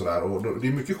och sådär. Och det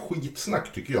är mycket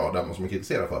skitsnack tycker jag, där som man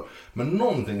kritiserar för. Men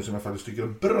någonting som jag faktiskt tycker är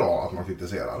bra att man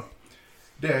kritiserar,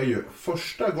 det är ju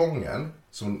första gången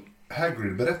som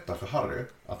Hagrid berättar för Harry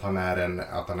att han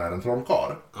är en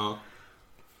trollkarl.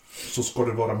 Så ska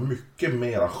det vara mycket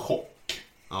mera chock.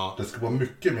 Det ska vara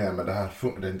mycket mer med det här,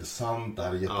 det är inte sant, det här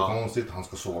är jättekonstigt, han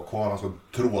ska sova kvar, han ska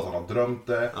tro att han har drömt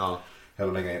det.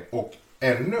 Hela den grejen. Och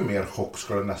ännu mer chock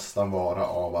ska det nästan vara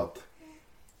av att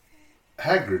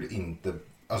Hagrid inte,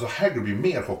 alltså Hagrid blir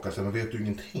mer chockad så man vet ju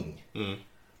ingenting.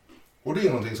 Och det är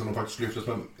någonting som de faktiskt lyfter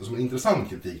som en intressant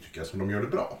kritik tycker jag, som de gör det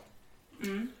bra.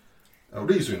 Och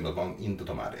det är ju synd att man inte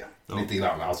tar med det. Lite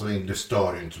grann, alltså det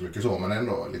stör ju inte så mycket så, men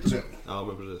ändå lite synd. Ja,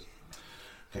 men precis.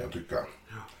 Kan jag tycka.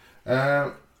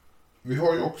 Vi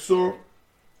har ju också,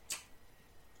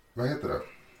 vad heter det?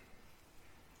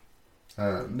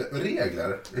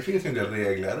 Regler. Det finns ju en del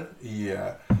regler i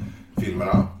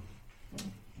filmerna.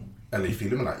 Eller i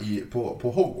filmerna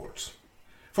på Hogwarts.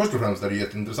 Först och främst är det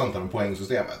jätteintressant med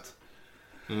poängsystemet.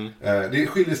 Det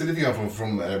skiljer sig lite grann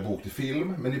från bok till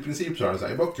film. Men i princip så är det så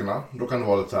här, i böckerna då kan det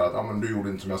vara lite så här att men du gjorde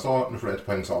inte som jag sa, nu får du 1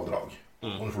 poängs avdrag.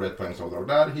 Och nu får du 1 poängs avdrag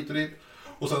där, hit och dit.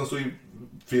 Och sen så i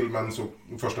filmen,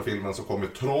 första filmen så kommer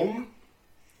troll.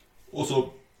 Och så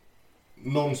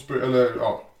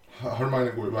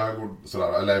Hermione går iväg och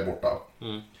sådär, eller är borta.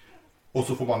 Och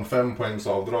så får man 5 poängs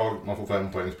avdrag, man får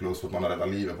 5 poängs plus för att man har räddat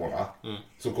livet på henne.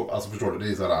 Så alltså förstår du,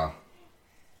 det är sådär.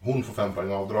 Hon får 5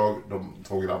 poäng avdrag, de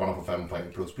 2 grabbarna får 5 poäng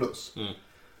plus.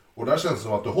 Och där känns det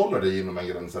som att du håller dig inom en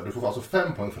gräns. Du får alltså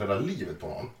 5 poäng för att rädda livet på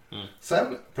någon.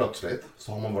 Sen plötsligt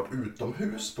så har man varit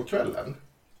utomhus på kvällen.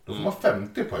 Då får man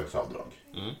 50 poängs avdrag.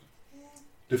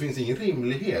 Det finns ingen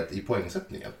rimlighet i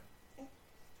poängsättningen.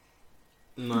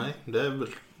 Nej, det är väl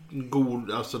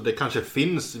alltså det kanske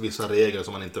finns vissa regler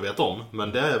som man inte vet om.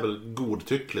 Men det är väl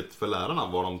godtyckligt för lärarna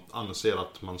vad de anser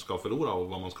att man ska förlora och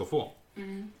vad man ska få.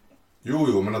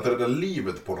 Jo, men att rädda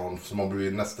livet på någon som har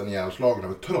blivit nästan ihjälslagen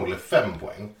av ett troll är 5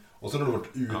 poäng. Och sen har du varit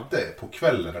ute på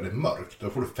kvällen när det är mörkt, då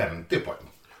får du 50 poäng.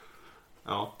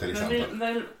 Ja. Till exempel.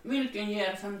 Men vilken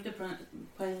ger 50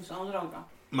 poängs avdrag då?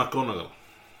 McGonagall.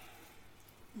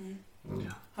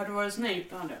 Har du varit Snape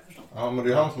då hade jag förstått. Ja, men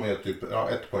det är han som har gett typ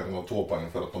 1 poäng och 2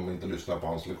 poäng för att de inte lyssnar på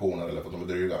hans lektioner eller för att de är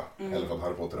dryga. Eller för att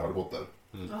Harry Potter är Harry Potter.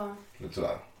 Lite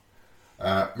sådär.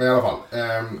 Men i alla fall.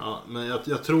 Ja, men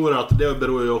jag tror att det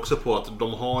beror ju också på att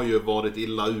de har ju varit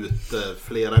illa ute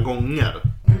flera gånger.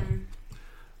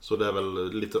 Så det är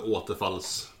väl lite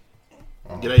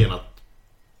återfallsgrejen att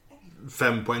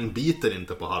 5 poäng biter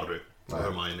inte på Harry och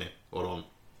Hermione och Ron.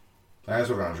 Nej,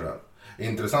 så kanske det är.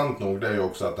 Intressant nog det är ju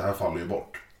också att det här faller ju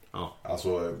bort. Ja.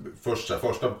 Alltså första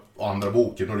och andra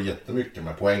boken har det jättemycket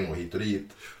med poäng och hit och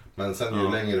dit. Men sen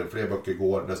ju längre fler böcker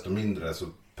går desto mindre så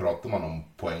pratar man om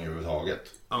poäng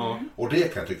överhuvudtaget. Ja. Och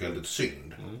det kan jag tycka är lite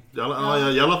synd. I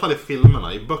alla fall i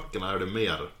filmerna, i böckerna är det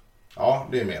mer. Ja,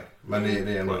 det är mer. Men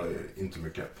det är nog inte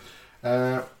mycket.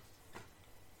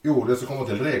 Det ska komma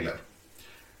till regler.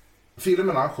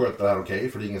 Filmerna sköter det här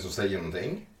okej, för det är ingen som säger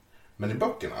någonting. Men i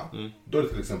böckerna, då är det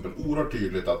till exempel oerhört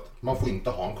tydligt att man får inte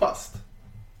ha en kvast.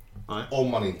 Nej.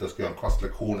 Om man inte ska göra en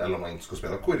kvastlektion eller om man inte ska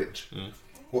spela Quidditch.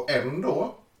 Och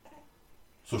ändå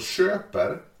så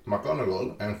köper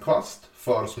McGonagall en kvast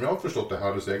för, som jag har förstått det,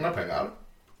 Harrys egna pengar.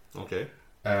 Okej.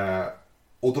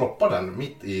 Och droppar den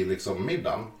mitt i liksom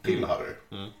middagen till Harry.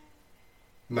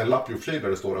 Men lapp i och för sig där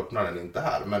det står öppnar den inte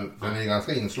här. Men den är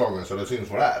ganska inslagen så det syns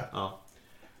vad det är. Ja.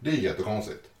 Det är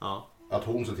jättekonstigt. Ja. Att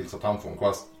hon ser till så att han får en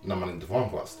kvast när man inte får en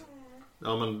kvast.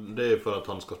 Ja, men det är för att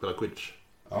han ska spela Quidditch.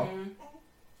 Ja.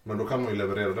 Men då kan man ju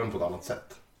leverera den på ett annat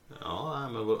sätt. Ja,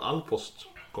 men all post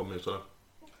kommer ju sådär.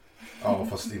 Ja,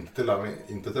 fast inte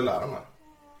till lärarna.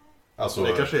 Alltså,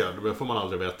 det kanske gör, det får man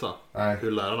aldrig veta. Nej.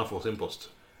 Hur lärarna får sin post.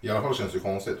 I alla fall känns det ju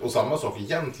konstigt. Och samma sak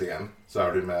egentligen så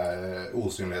är det med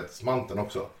osynlighetsmanteln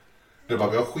också. Det är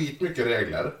bara, vi har skitmycket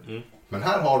regler. Men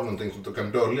här har du någonting som du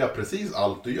kan dölja precis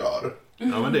allt du gör.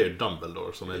 Ja, men det är ju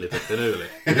Dumbledore som är lite finurlig.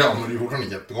 Ja, men det är fortfarande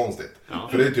jättekonstigt. Ja.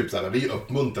 För det är typ så här, vi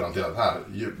uppmuntrar till att här,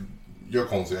 gör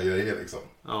konstiga grejer liksom.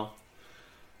 Ja.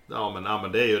 Ja,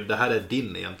 men det är ju, det här är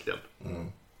din egentligen.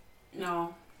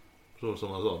 Ja. Så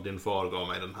som man sa, din far gav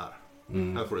mig den här.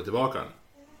 Här får du tillbaka den.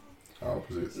 Ja,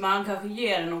 precis. Man kanske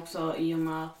ger den också i och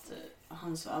med att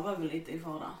han svävar väl lite i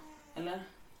fara. Eller?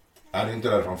 Nej, det är inte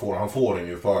därför han får den. Han får den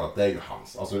ju för att det är ju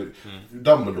hans. Alltså,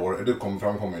 Dumbledore, det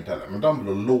framkommer inte heller. Men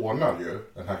Dumbledore lånar ju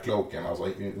den här cloaken, alltså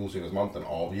osynlighetsmanteln,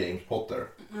 av James Potter.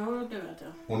 Ja, det vet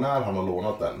jag. Och när han har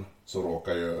lånat den så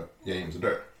råkar ju James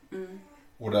dö.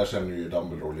 Och där känner ju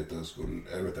Dumbledore lite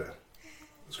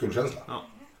skuldkänsla. Ja.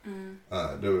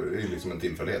 Det är liksom en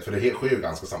tillfällighet. För det sker ju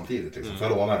ganska samtidigt. Liksom. Så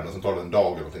jag lånar den och sen tar det en dag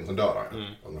eller någonting, sen dör han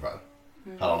ungefär.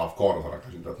 Hade han haft kvar den så hade han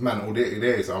kanske inte dött. Men och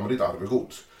det är så, men det är ett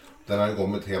arvegods. Den har ju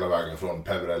kommit hela vägen från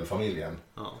Peverell-familjen.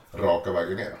 Raka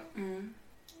vägen ner.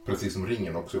 Precis som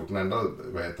ringen också gjort. Den enda,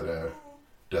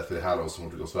 Deathly Hallows som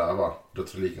har ute och sväva.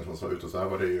 Dödsreliken som har ute och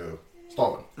sväva, det är ju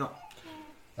staven. Ja.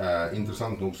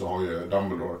 Intressant nog så har ju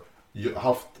Dumbledore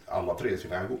haft alla tre i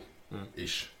sin ägo.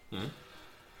 Ish.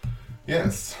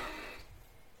 Yes.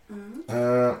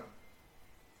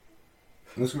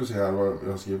 Nu ska vi se här vad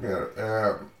jag har skrivit mer.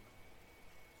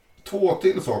 2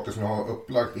 till saker som jag har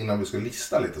upplagt innan vi ska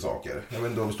lista lite saker. Jag vet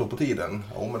inte om vi står på tiden.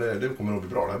 Ja, men det kommer nog bli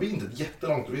bra. Det här blir inte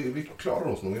jättelångt. Vi klarar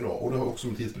oss nog idag. Och det har också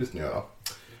med tidsbristen att göra.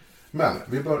 Men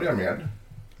vi börjar med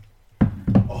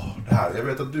det här. Jag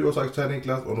vet att du har sagt så här,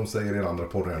 Niklas, och de säger i en andra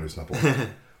podd jag lyssnar på.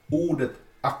 Ordet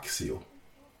axio.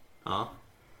 Ja.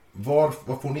 Var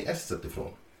får ni s-et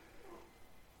ifrån?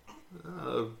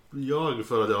 Jag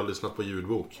för att jag har lyssnat på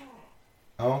ljudbok.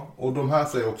 Ja, och de här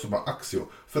säger också bara axio.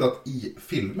 För att i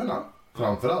filmerna,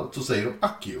 framförallt, så säger de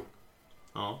accio.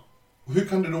 Ja. Hur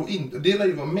kan det då inte... Det lär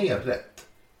ju vara mer rätt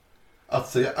att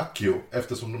säga Accio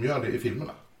eftersom de gör det i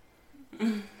filmerna.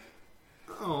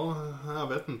 Ja, jag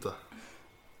vet inte.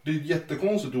 Det är ett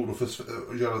jättekonstigt ord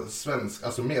att göra svensk,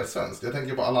 alltså mer svensk. Jag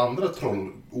tänker på alla andra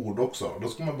trollord också. Då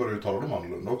ska man börja uttala dem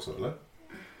annorlunda också, eller?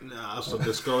 Ja, alltså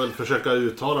det ska väl försöka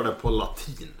uttala det på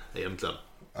latin egentligen.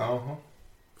 Jaha.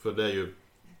 För det är ju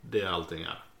det allting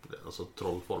är. Alltså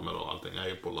trollformer och allting är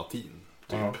ju på latin,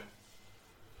 typ. Ja.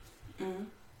 Mm.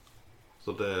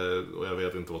 Så det, och jag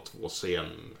vet inte vad 2C...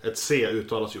 Ett C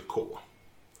uttalas ju K.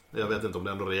 Jag vet inte om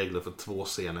det är några regler för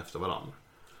 2C efter varandra.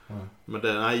 Mm.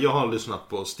 Men jag har lyssnat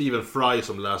på Stephen Fry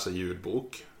som läser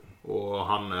ljudbok. Och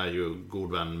han är ju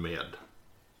god vän med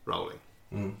Rowling.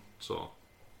 Mm. Så,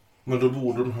 Men då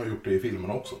borde de ha gjort det i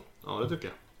filmerna också. ja, det tycker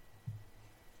jag.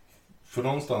 För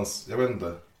någonstans, jag vet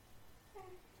inte.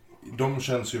 De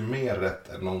känns ju mer rätt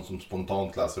än någon som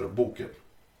spontant läser upp boken.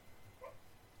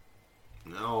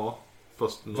 Ja,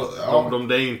 fast ja.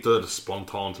 det är inte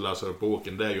spontant läser upp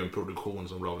boken. Det är ju en produktion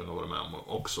som Rowling har varit med om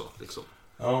också, liksom.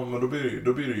 Ja, men då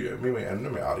blir det ju ännu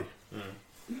mer arg. Mm.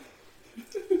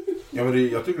 Ja, men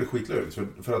jag tycker det är skitlöjligt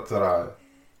för att sådär...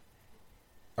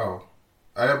 Ja.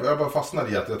 Jag bara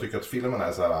fastnar i att jag tycker att filmerna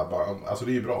är såhär, bara, alltså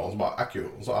det är ju bra, och så bara Accio,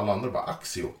 och så alla andra bara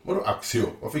Axio. Vadå Axio?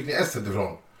 Var fick ni S-et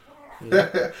ifrån?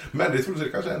 Men det tror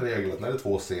jag kanske är en regel att när det är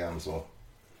 2C så...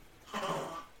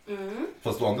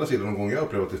 Fast å andra sidan, någon gång jag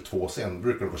upplever att det är 2C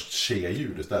brukar det vara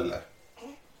C-ljud istället.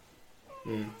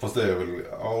 Fast det är väl,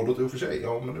 ja då för sig,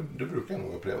 ja men det brukar jag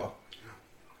nog uppleva.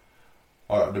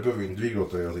 Ja, det behöver inte vi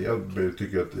gråta. Jag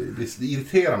tycker att det är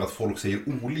irriterande att folk säger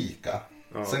olika.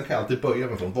 Ja. Sen kan jag alltid böja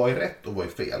mig från vad är rätt och vad är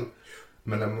fel.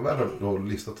 Men när man väl har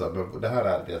listat så här, det här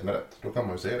är det som är rätt, då kan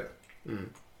man ju säga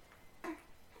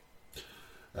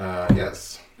det.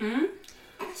 Yes.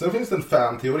 Sen finns det en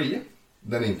fan-teori.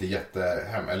 Den är inte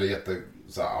jätte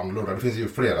så här, annorlunda. Det finns ju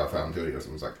flera fan-teorier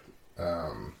som sagt.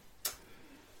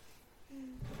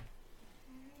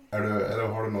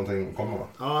 Har du någonting att komma med?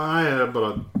 Ja, nej, jag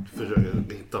bara försöker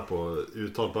hitta på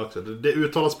uttal på aktier. Det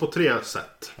uttalas på 3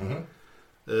 sätt.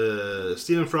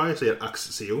 Stephen Fry säger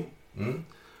Axio.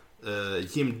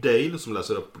 Jim Dale som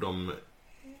läser upp de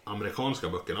amerikanska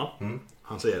böckerna.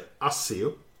 Han säger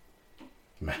Assio.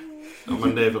 Ja,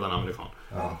 men det är för den amerikan.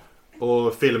 Ja.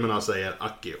 Och filmerna säger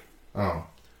Accio. Ja.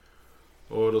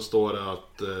 Och då står det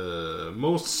att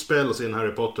most spells in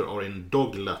Harry Potter are in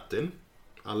dog Latin.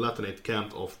 A Latinate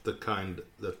cant of the kind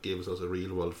that gives us a real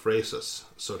world phrases,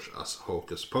 such as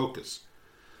hocus pocus.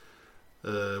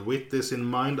 With this in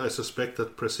mind, I suspect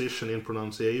that precision in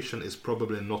pronunciation is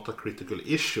probably not a critical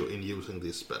issue in using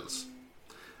these spells.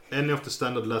 Any of the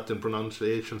standard Latin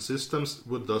pronunciation systems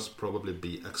would thus probably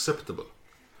be acceptable.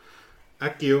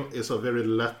 Accio is a very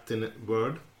Latin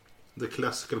word. The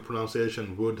classical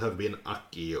pronunciation would have been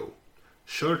Accio.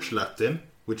 Church Latin,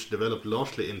 which developed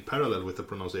largely in parallel with the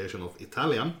pronunciation of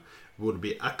Italian, would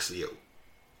be Axio.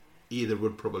 Either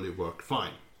would probably work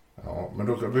fine. Ja, men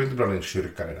då behöver vi inte blanda in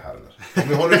kyrkan i det här eller? Om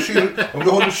vi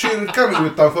håller kyrkan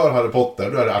utanför Harry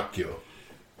Potter, då är det Accio.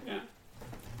 Ja.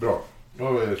 Bra, då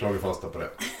har vi slagit fasta på det.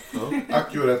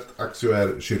 Accio är rätt, Axio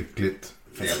är kyrkligt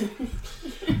fel.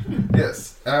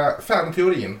 Yes.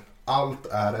 Fan-teorin, allt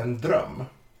är en dröm.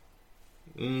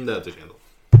 Det tycker jag ändå.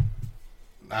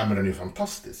 Nej, men den är ju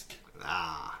fantastisk.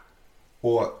 Ah.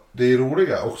 Och det är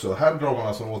roliga också, här drar man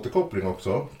alltså en återkoppling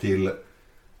också till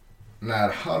när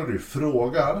Harry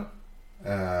frågar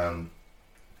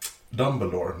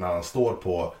Dumbledore när han står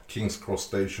på King's Cross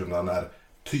Station när han är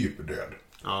typ död.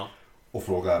 Ja. Och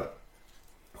frågar,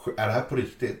 är det här på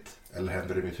riktigt eller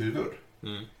händer det i mitt huvud?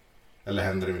 Eller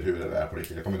händer det i mitt huvud eller är det på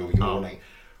riktigt? Jag kommer inte ihåg vilken ordning.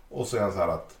 Och så är han så här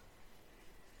att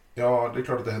ja, det är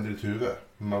klart att det händer i ditt huvud.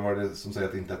 Men vad är det som säger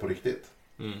att det inte är på riktigt?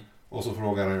 Och så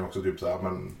frågar han ju också typ så här,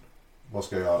 men vad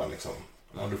ska jag göra liksom?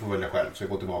 Ja, du får välja själv, ska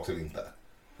jag gå tillbaka eller inte?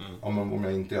 Ja, men om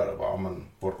jag inte gör det, bara, ja, men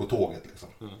vart går tåget liksom?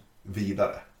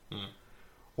 Vidare.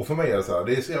 Och för mig är det så här,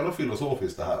 det är så jävla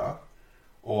filosofiskt det här.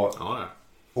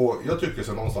 Och jag tycker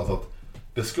så någonstans att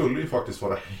det skulle ju faktiskt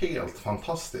vara helt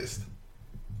fantastiskt.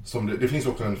 Som det finns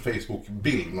också en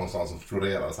Facebook-bild någonstans som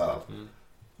florerar så här att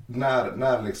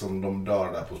när liksom de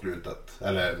dör där på slutet,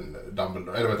 eller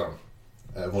Dumbledore, eller vet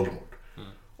du, Voldemort.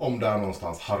 Om där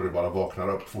någonstans Harry bara vaknar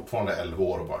upp fortfarande 11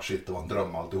 år och bara shit, det var en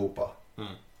dröm alltihopa.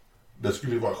 Det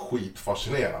skulle ju vara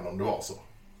skitfascinerande om det var så.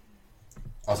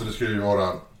 Alltså det skulle ju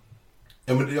vara...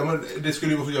 Ja men det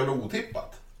skulle ju vara så jävla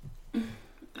otippat.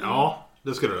 Ja,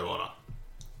 det skulle det vara.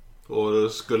 Och det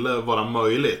skulle vara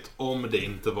möjligt om det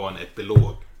inte var en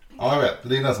epilog. Ja, jag vet.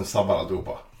 Det är den som sabbar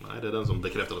alltihopa. Nej, det är den som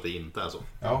bekräftar att det inte är så.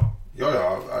 Ja,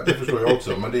 det förstår jag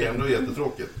också. Men det är ändå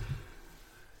jättetråkigt.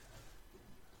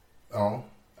 Ja.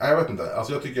 Jag vet inte.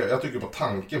 Alltså jag tycker på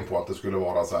tanken på att det skulle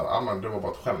vara så här, men det var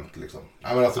bara ett skämt liksom.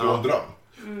 Men alltså det var en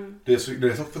dröm. Det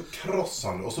är så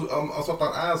förkrossande. Och så alltså att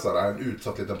han är så här, en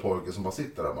utsatt liten pojke som bara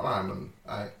sitter där.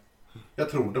 Nej. Jag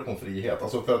trodde på en frihet.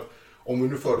 Alltså för att om vi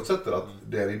nu förutsätter att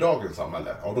det är i dagens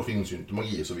samhälle, ja då finns ju inte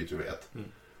magi så vitt vi vet.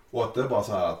 Och att det är bara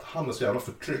så här att han är så jävla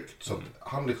förtryckt så att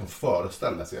han liksom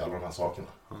föreställer sig alla de här sakerna.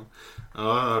 Jag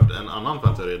har hört en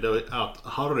annan teori. Det är att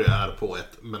Harry är på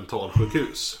ett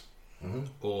mentalsjukhus.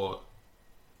 Och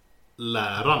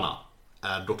lärarna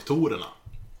är doktorerna.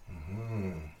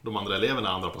 De andra eleverna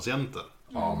är andra patienter.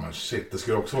 Ja men shit, det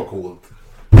skulle också vara coolt.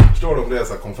 Förstår du om det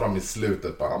så här kom fram i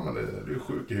slutet bara, men du är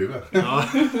sjuk i huvudet. Ja.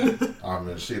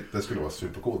 Men shit, det skulle vara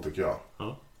supercoolt tycker jag.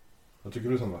 Ja. Vad tycker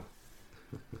du Sandra?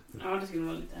 Ja, det skulle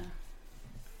vara lite...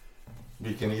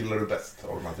 Vilken gillar du bäst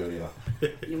av de här teorierna?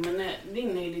 Jo men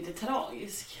din är ju lite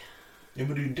tragisk. Ja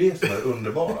men det är ju det som är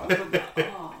underbara.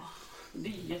 Det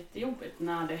är jättejobbigt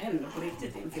när det händer på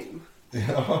riktigt i en film.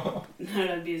 Ja.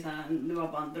 När det blir så här, det var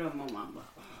bara en dröm om man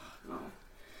bara... Ja.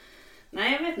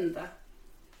 Nej, jag vet inte.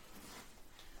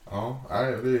 Ja,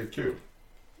 det är kul.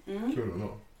 Kul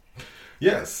ändå.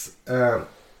 Yes.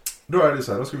 Då är det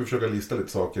så här, då ska vi försöka lista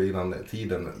lite saker innan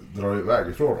tiden drar iväg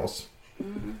ifrån oss.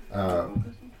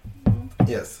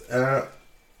 Yes.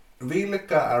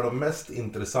 Vilka är de mest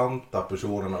intressanta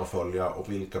personerna att följa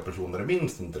och vilka personer är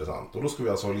minst intressant? Och då ska vi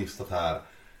alltså ha listat här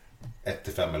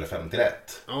 1-5 eller 5-1.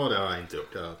 Ja, det har jag inte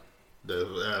gjort. Det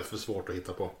är för svårt att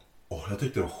hitta på. Jag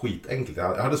tyckte det var skitenkelt.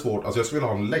 Jag hade svårt, alltså jag skulle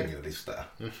vilja ha en längre lista.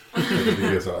 Jag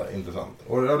tycker det är så intressant.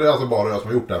 Och det är alltså bara jag som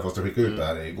har gjort det här fast jag skickade ut det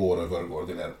här igår och förrgår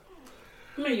till er.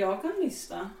 Men jag kan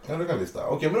lista. Ja, du kan lista.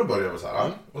 Okej, men då börjar vi så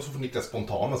här. Och så får Niklas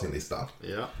spontana sin lista.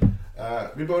 Ja.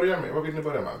 Vi börjar med, vad vill ni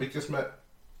börja med? Vilket som är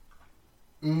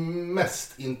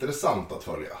mest intressant att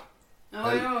följa?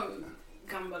 Ja, jag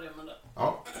kan börja med det.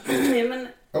 Ja. Nej, men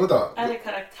vänta. är det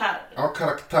karaktärer? Ja,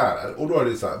 karaktärer. Och då är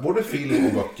det så här, både film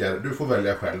och böcker, du får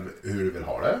välja själv hur du vill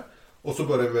ha det. Och så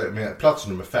börjar vi med plats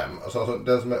nummer 5. Alltså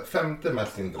den som är 5:e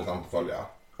mest intressant att följa.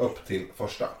 Upp till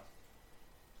första.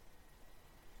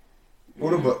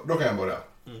 Och då kan jag börja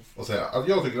och säga att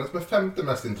jag tycker att det som är 5:e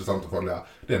mest intressant att följa,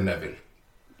 det är Neville.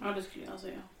 Ja, det skulle jag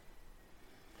säga.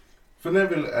 För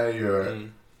Neville är ju...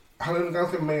 Han är en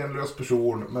ganska menlös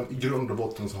person, men i grund och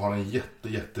botten så har han en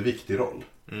jätteviktig roll.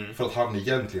 För att han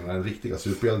egentligen är den riktiga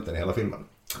superhjälten i hela filmen.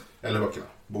 Eller böckerna,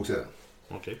 bokserien.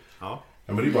 Okej, ja.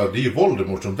 Ja, men det är ju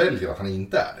Voldemort som väljer att han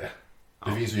inte är det.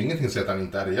 Det finns ju ingenting som säger att han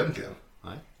inte är det egentligen.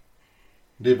 Nej.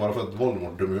 Det är bara för att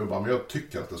Voldemort dömer bara, men jag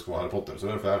tycker att det ska vara Harry Potter, så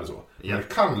därför är det så. Men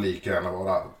det kan lika gärna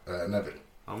vara Neville.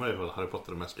 Ja, men det är väl Harry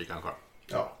Potter mest lika kanske.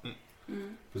 Ja,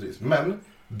 precis. Men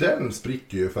den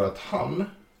spricker ju för att han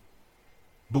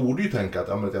borde ju tänka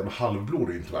att ett jävla halvblod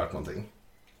är inte värt någonting.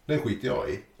 Den skiter jag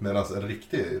i. Medan en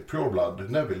riktig pure blood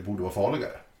Neville borde vara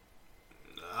farligare.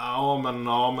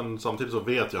 Ja, men samtidigt så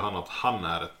vet ju han att han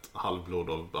är ett halvblod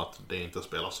och att det inte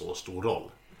spelar så stor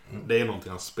roll. Det är någonting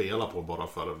han spelar på bara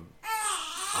för att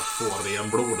få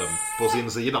renbloden på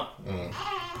sin sida.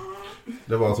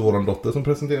 Det var alltså våran dotter som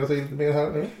presenterade sig lite mer här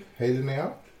nu. Hej Linnea.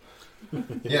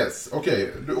 Yes,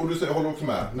 okej. Och du håller också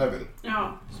med Neville?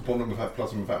 Ja. Så på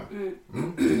plats nummer 5.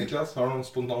 Niklas, har du någon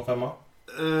spontan 5?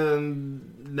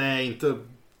 Nej, inte...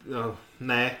 Ja,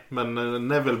 nej, men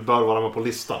Neville bör vara med på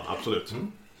listan, absolut.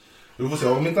 Du får se,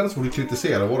 om inte annars får du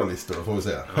kritisera våra listor, då får vi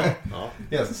se. Ja.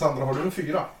 Yes, Sandra, har du en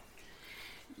 4?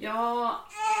 Ja...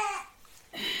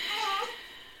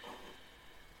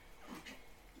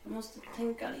 Jag måste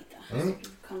tänka lite.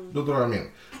 Då drar jag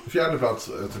min. 4:e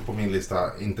plats på min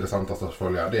lista, intressantast att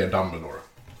följa, det är Dumbledore.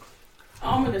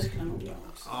 Ja, men det skulle jag nog göra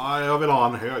också. Ja, jag vill ha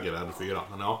en högre än 4,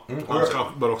 men ja.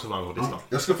 Han bör också vara med på listan.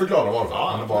 Jag ska förklara varför.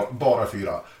 Han är bara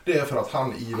 4. Det är för att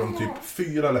han i de typ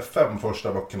 4 eller 5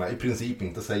 första böckerna i princip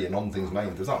inte säger någonting som är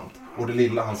intressant. Och det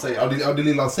lilla han säger, det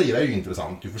lilla han säger är ju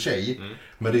intressant i och för sig.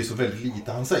 Men det är så väldigt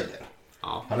lite han säger.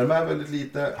 Ja. Han är med väldigt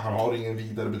lite, han har ingen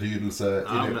vidare betydelse.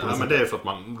 Men det är för att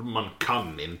man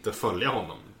kan inte följa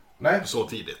honom. Nej, så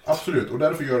tidigt. Absolut, och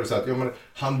därför gör det så att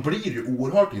han blir ju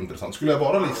oerhört intressant. Skulle jag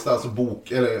bara lista alltså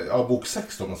bok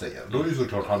 6 om man säger, då är ju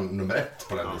såklart han nummer 1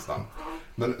 på den listan.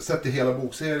 Men sett i hela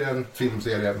bokserien,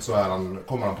 filmserien, så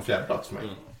kommer han på 4:e plats för mig.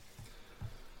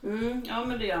 Ja,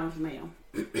 men det gör han för mig, ja.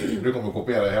 Du kommer att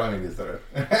kopiera hela min lista.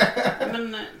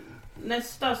 Men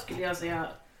nästa skulle jag säga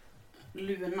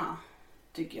Luna,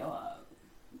 tycker jag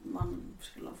man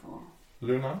skulle få.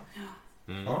 Luna?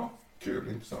 Ja. Ja, kul,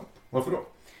 intressant. Varför då?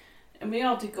 Men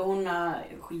jag tycker hon är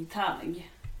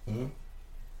skithärlig.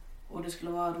 Och det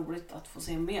skulle vara roligt att få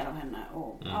se mer av henne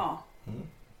och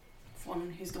få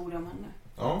en historia om henne.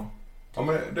 Ja,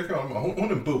 men det kan hon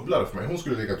är en bubblare för mig. Hon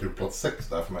skulle ligga typ plats 6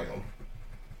 där för mig.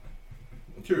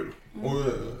 kul. Och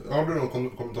har du någon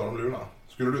kommentar om Luna?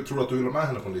 Tror att du vill ha med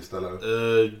henne på en lista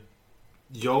eller?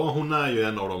 Ja, hon är ju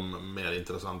en av de mer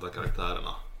intressanta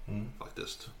karaktärerna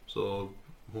faktiskt. Så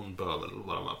hon bör väl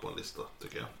vara med på en lista,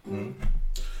 tycker jag.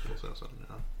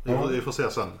 Vi får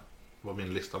se sen vad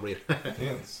min lista blir.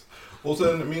 Yes. Och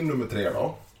sen min nummer 3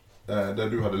 då. Där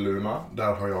du hade Luna,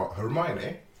 där har jag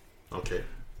Hermione. Okej.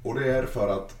 Och det är för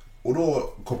att, och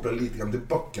då kopplar jag lite grann till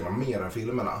böckerna mer än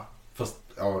filmerna. Fast,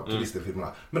 ja, till viss del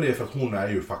filmerna. Men det är för att hon är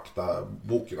ju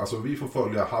faktaboken. Alltså vi får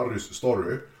följa Harrys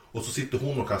story. Och så sitter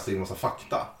hon och kastar in massa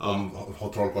fakta om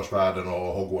trollkarlsvärlden och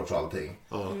Hogwarts och allting.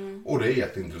 Och det är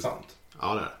jätteintressant.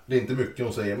 Ja, det är inte mycket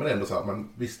hon säger, men ändå så här, men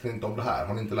visste ni inte om det här?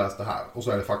 Har ni inte läst det här? Och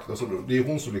så är det fakta. Så det är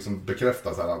hon som liksom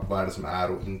bekräftar så här, vad är det som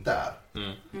är och inte är.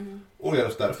 Och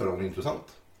just därför är hon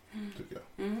intressant, tycker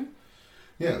jag.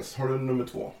 Yes, har du nummer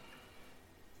 2?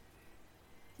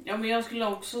 Ja, men jag skulle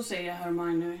också säga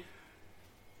Hermione.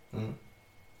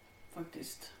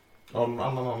 Faktiskt. Av en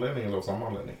annan anledning eller av samma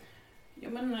anledning? Ja,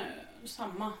 men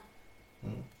samma.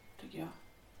 Tycker jag.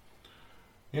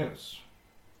 Yes.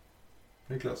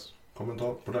 Niklas,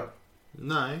 kommentar på det?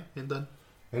 Nej, inte än.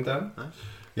 Inte än? Nej.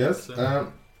 Yes.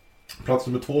 Plats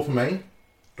nummer 2 för mig.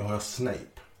 Då har jag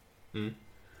Snape.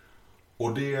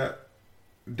 Och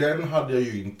den hade jag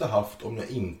ju inte haft om jag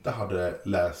inte hade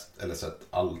läst eller sett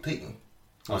allting.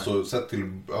 Nej. Alltså sett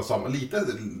till lite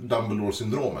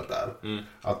Dumbledore-syndromet där.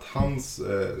 Att hans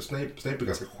Snape är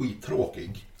ganska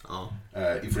skittråkig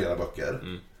i flera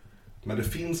böcker. Men det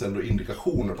finns ändå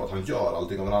indikationer på att han gör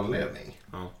allting av en anledning.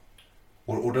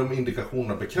 Och de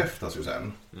indikationerna bekräftas ju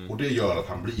sen. Och det gör att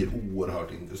han blir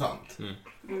oerhört intressant.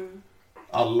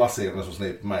 Alla scener som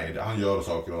Snape med, han gör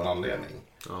saker av en anledning.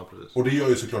 Ja, precis. Och det gör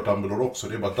ju såklart Dumbledore också.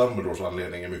 Det är bara att Dumbledores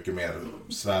anledning är mycket mer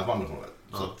svävande från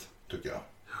det. Så att, tycker jag.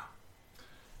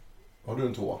 Har du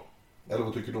en 2? Eller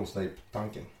vad tycker du om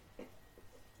Snape-tanken?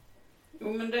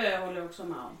 Jo, men det håller jag också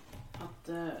med om. Att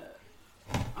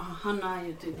han är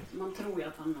ju typ, man tror ju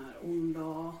att han är ond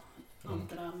och allt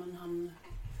det där, men han...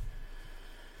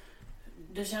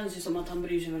 Det känns ju som att han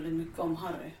bryr sig väldigt mycket om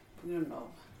Harry på grund av...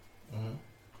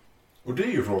 Och det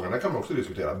är ju frågan, det kan man också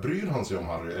diskutera. Bryr han sig om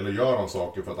Harry eller gör han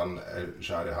saker för att han är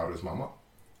kär i Harrys mamma?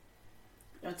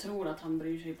 Jag tror att han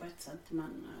bryr sig på ett sätt,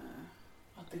 men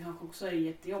att det kanske också är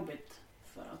jättejobbigt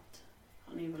för att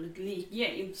han är väldigt lik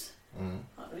James,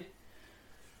 Harry.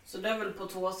 Så det är väl på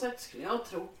 2 sätt skulle jag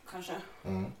tro, kanske.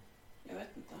 Jag vet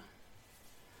inte.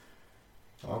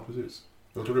 Ja, precis.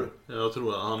 Vad tror du? Jag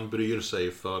tror att han bryr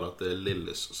sig för att det är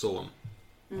Lillys son.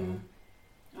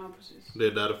 Ja, precis. Det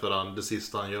är därför det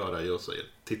sista han gör är att säga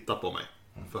titta på mig.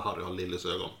 För Harry har Lillys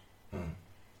ögon.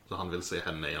 Så han vill se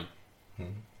henne igen.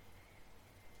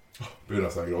 Börjar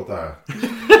nästan gråta här.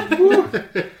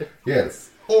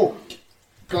 Yes. Och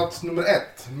plats nummer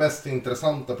 1. Mest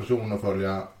intressanta personen att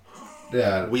följa. Det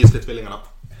är... Weasley-tvillingarna.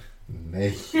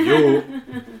 Nej. Jo.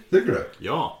 Tycker du?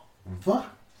 Ja. Va?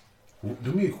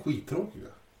 De är ju skittråkiga.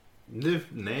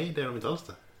 Nej, det är de inte alls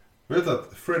det. Vet du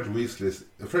att Fred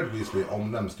Weasley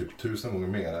omnämns typ 1000 gånger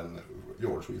mer än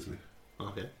George Weasley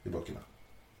i böckerna.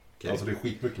 Alltså det är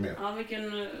skitmycket mer. Ja,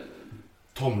 vilken...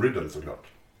 Tom Riddle såklart.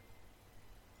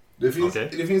 Det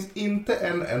finns inte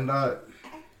en enda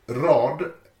rad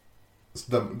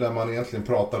där man egentligen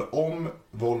pratar om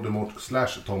Voldemort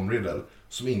 / Tom Riddle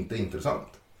som inte är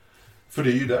intressant. För det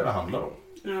är ju det handlar om.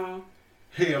 Ja.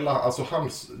 Hela, alltså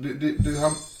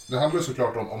det handlar ju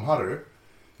såklart om Harry.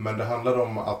 Men det handlar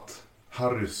om att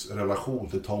Harrys relation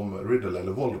till Tom Riddle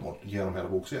eller Voldemort genom hela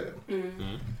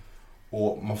bokserien.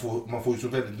 Och man får ju så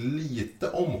väldigt lite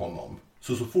om honom.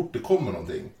 Så fort det kommer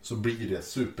någonting så blir det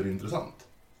superintressant.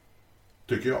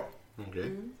 Tycker jag.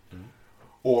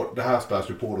 Och det här späs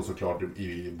ju på då såklart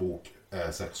i bok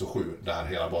 6 och 7. Där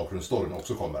hela bakgrundsstoryn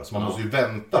också kommer. Så man måste ju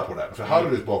vänta på den. För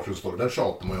Harrys bakgrundstory, den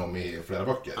tjatar man ju om i flera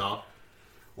böcker.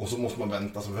 Och så måste man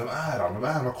vänta. Så vem är han?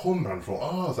 Var kommer han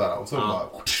ifrån? Så här, och så bara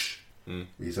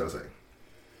visar det sig.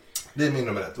 Det är min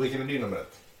nummer 1. Vilken är din nummer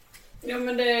 1? Ja,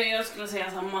 men jag skulle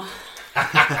säga samma.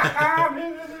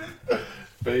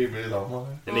 Baby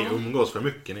lamma. Ni umgås för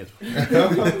mycket ni.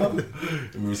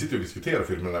 Men vi sitter och diskuterar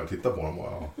filmen när vi tittar på dem.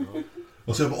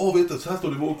 Och så jag bara, vet du, så här står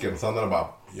det i boken. Sandra bara,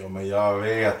 ja men jag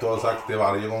vet, du har sagt det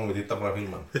varje gång vi tittar på den här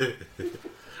filmen.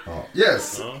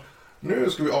 Yes! Nu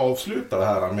ska vi avsluta det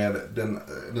här med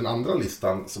den andra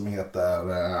listan som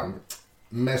heter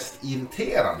mest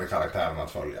irriterande karaktären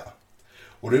att följa.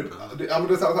 Och det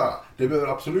behöver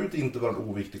absolut inte vara en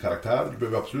oviktig karaktär. Det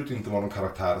behöver absolut inte vara en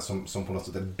karaktär som på något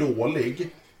sätt är dålig.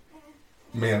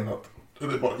 Men att det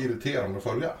är bara irriterande att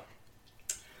följa.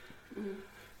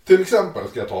 Till exempel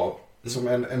ska jag ta som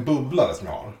en bubblare som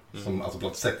jag har. Som alltså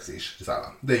plats 6-ish.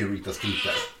 Det är ju Rita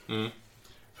Skeeter.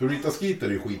 För Rita Skeeter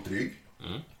är ju skitdryg.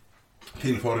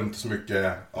 Tillför inte så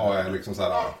mycket, liksom så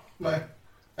här, nej.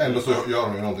 Ändå så gör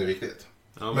de ju någonting viktigt.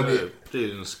 Ja, men det är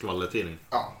ju en skvallertidning.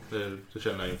 Ja. Det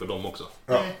känner jag inför dem också.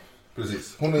 Ja,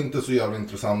 precis. Hon är inte så jävla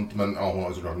intressant, men hon har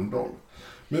ju såklart en roll.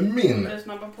 Men min... Jag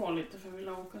snabbar på lite för vi vill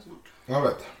åka snart. Jag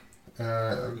vet.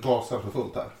 Gasar för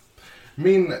fullt här.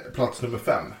 Min plats nummer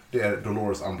 5, det är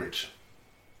Dolores Umbridge.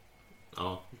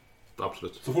 Ja,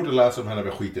 absolut. Så fort jag läser om henne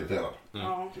blir jag skitirriterad.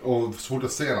 Ja. Och så fort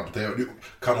jag ser henne på tv, det är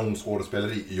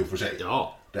kanonskådespeleri i och för sig.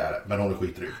 Ja. Det är det, men hon är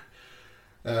skitdryg.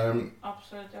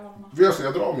 Absolut, jag håller med.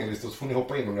 Jag drar min lista så får ni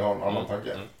hoppa in om ni har en annan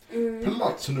tanke.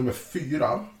 Plats nummer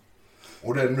 4,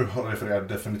 och det är, nu refererar jag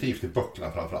definitivt till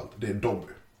böckerna framförallt, det är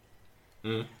Dobby.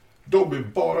 Dobby är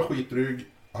bara skitdryg.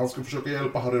 Han ska försöka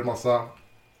hjälpa Harry en massa.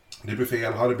 Det blir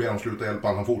fel, Harry ber honom sluta hjälpa,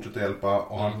 han fortsätter hjälpa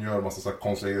och han gör en massa så här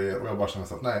konstiga grejer och jag bara känner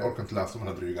så att nej, jag orkar inte läsa om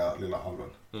den här dryga lilla alven.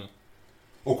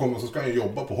 Och så ska han ju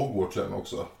jobba på Hogwarts sen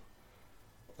också.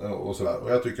 Och sådär.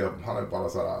 Och jag tycker att han är bara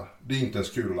så här, det är inte ens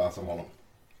kul att läsa om honom.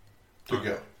 Tycker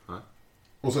jag. Nej.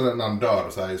 Och sen när han dör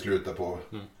så här i slutet på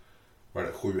vad är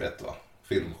det, 7-1 va?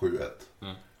 Film 7-1.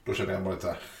 Då känner jag bara lite så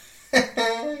här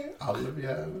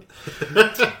alvjävel.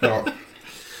 Ja.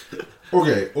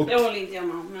 Okej. Det håller inte jag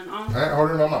med, men ja. Nej, har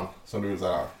du någon annan som du vill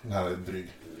säga, den här är dryg?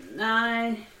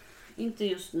 Nej, inte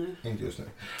just nu. Inte just nu.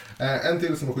 En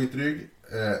till som är skitdryg.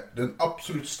 Den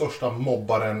absolut största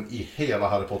mobbaren i hela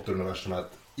Harry Potter-universumet.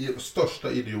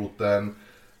 Största idioten,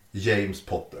 James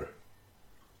Potter.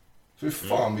 Fy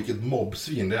fan vilket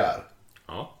mobbsvin det är.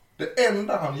 Ja. Det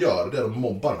enda han gör, det är att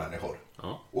mobba människor.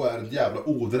 Ja. Och är en jävla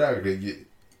odräglig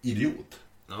idiot.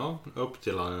 Ja, upp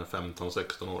till han är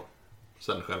 15-16 år.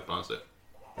 Sen skärper han sig.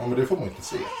 Ja, men det får man inte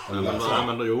se.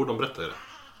 Men då de berättar ju det.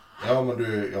 Ja,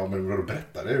 men vad du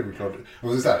berättar, det är ju klart.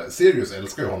 Och så här, Sirius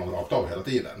älskar ju honom rakt av hela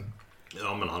tiden.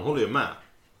 Ja, men han håller ju med.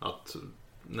 Att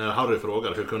när Harry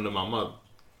frågar hur kunde mamma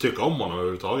tycka om honom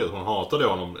överhuvudtaget. Hon hatade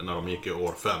honom när de gick i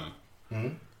år 5.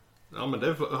 Ja,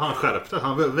 men han skärpte,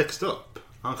 han växte upp.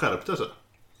 Han skärpte sig,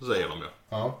 säger de ju.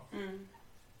 Ja.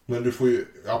 Men du får ju,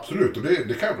 absolut, och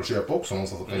det kan jag väl köpa också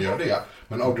någonstans att den gör det.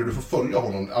 Men av det du får följa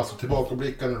honom, alltså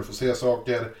tillbakablickar när du får se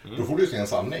saker, då får du ju se en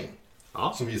sanning.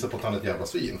 Ja. Som visar på att han är ett jävla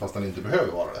svin, fast han inte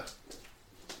behöver vara det.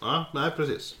 Ja, nej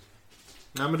precis.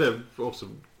 Nej, men det är också,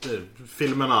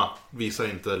 filmerna visar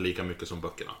inte lika mycket som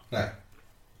böckerna. Nej.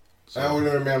 Ja, och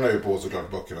nu menar jag ju på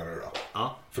såklart böckerna nu då.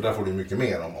 Ja. För där får du mycket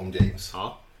mer om James.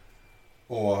 Ja.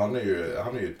 Och han är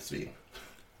ju ett svin.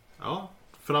 Ja,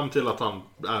 fram till att han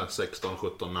är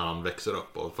 16-17 när han växer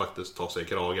upp och faktiskt tar sig i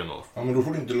kragen. Och... Ja, men då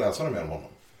får du inte läsa mer om honom.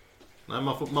 Nej,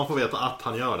 man får veta att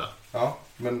han gör det. Ja,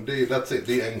 men det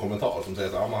är en kommentar som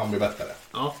säger att han blir bättre.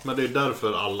 Ja, men det är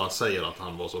därför alla säger att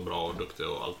han var så bra och duktig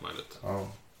och allt möjligt.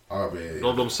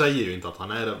 Ja, de säger ju inte att han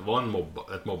var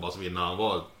ett mobbasvin när han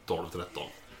var 12-13.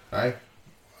 Nej,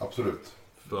 absolut.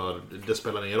 För det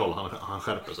spelar ingen roll, han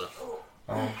skärper sig.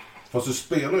 Ja. Fast det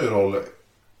spelar ju roll.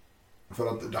 För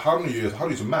att han är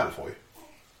ju som Malfoy.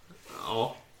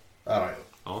 Ja. Är han ju.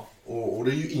 Ja. Och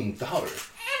det är ju inte Harry.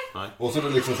 Nej. Och så är det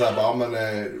liksom så här bara, men,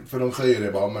 för de säger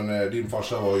det bara, men din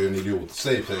farsa var ju en idiot.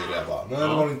 Snape säger det bara. Nej, det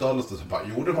var inte alls det. Så bara,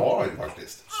 jo, det var han ju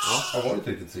faktiskt. Ja. Han var ju ett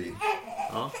riktigt svin.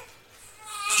 Ja.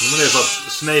 Men det är för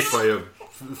att Snape var ju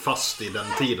fast i den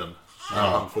tiden. När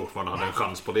han fortfarande hade en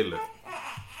chans på Lily.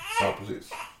 Ja, precis.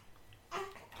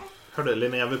 Hörde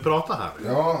Linnea, vi pratar här.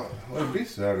 Ja, vad är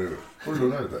det här nu? Får du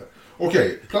lugna lite.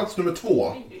 Okej, plats nummer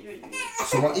 2.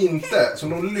 Som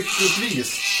de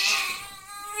lyckligtvis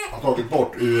har tagit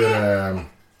bort ur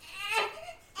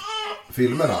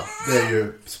filmerna. Det är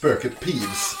ju spöket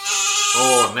Peeves.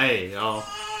 Nej, ja.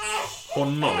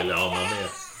 Honom vill jag ha med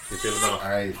i filmerna.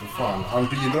 Nej, för fan. Han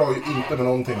bidrar ju inte med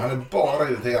någonting. Han är bara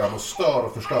irriterad och stör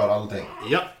och förstör allting.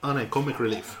 Ja, han är comic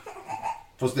relief.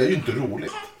 Fast det är ju inte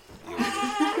roligt.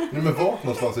 Nej, men vart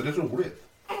någonstans är det roligt?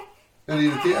 En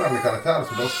irriterande karaktär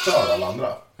som bara stör alla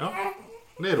andra. Ja,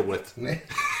 det är roligt. Nej.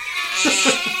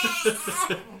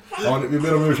 Ja, vi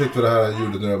ber om ursäkt för det här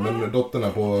ljudet nu, men dottern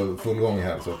är på full gång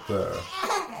här, så att...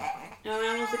 Ja, men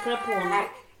jag måste klä på nu.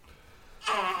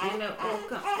 Eller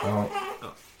åka. Ja.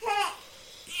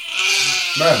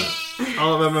 Men...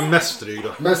 Ja, vem är mest dryg då?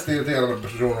 Mest irriterande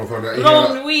personer att följa...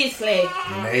 Ron Weasley!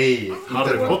 Nej!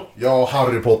 Harry Potter? Ja,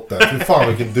 Harry Potter. Fy fan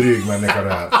vilken dryg människa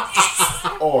det är.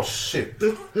 Shit.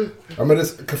 Ja, men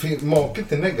det kan finnas maken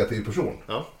till negativ person.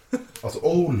 Ja. Alltså,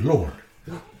 lord.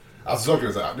 Alltså, så kan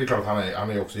jag säga. Det är klart att han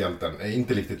är också hjälten.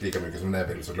 Inte riktigt lika mycket som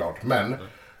Neville såklart. Men...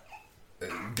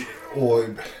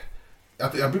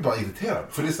 jag blir bara irriterad.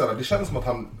 För det känns som att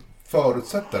han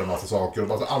förutsätter en massa saker och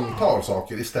bara antar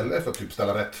saker istället för att typ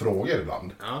ställa rätt frågor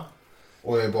ibland. Ja.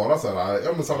 Och är bara så här,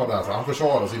 ja men samma där, så han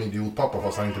försvarar sin idiotpappa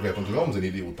fast han inte vet någonting om sin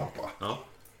idiotpappa. Ja.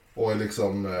 Och är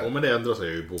liksom... men det ändrar sig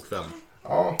ju i bok 5.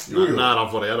 Ja, När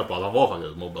han får reda på att han var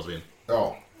faktiskt mobbasvin.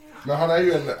 Ja. Men han är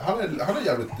ju han är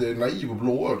jävligt naiv och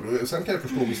blåögd. Sen kan jag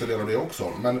förstå vissa delar av det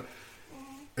också. Men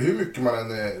hur mycket man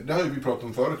än... Det har ju vi pratat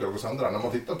om förut, jag och Sandra, när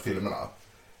man tittar på filmerna.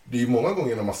 Det är ju många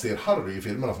gånger när man ser Harry i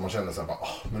filmerna som man känner sig bara,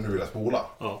 men nu vill jag spola.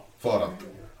 Ja. För att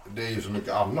det är ju så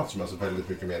mycket annat som är så väldigt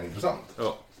mycket mer intressant.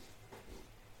 Ja.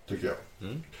 Tycker jag.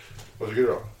 Mm. Vad tycker du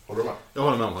då? Håller du med? Jag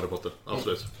håller med om Harry Potter,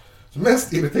 absolut. Så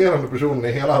mest irriterande personen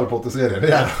i hela Harry Potter-serien,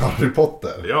 det är Harry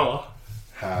Potter. Ja.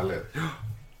 Härligt.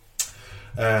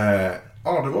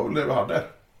 Ja, det var väl det vi hade.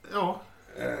 Ja.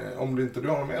 Om det inte du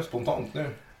har något mer spontant nu.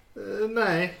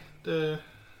 Nej, det...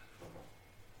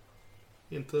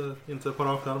 Inte på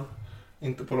rak arm.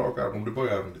 Inte på rak arm, om du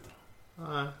börjar lite.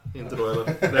 Nej, inte då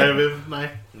heller.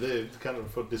 Nej, det kan du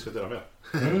få diskutera mer.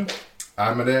 Mm.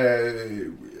 Nej, men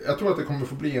jag tror att det kommer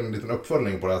få bli en liten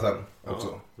uppföljning på det här sen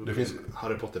också. Ja, Det finns...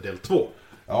 Harry Potter del 2.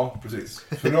 Ja, precis.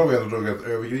 För nu har vi ändå dragit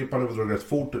övergripande, vi har dragit rätt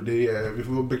fort. Vi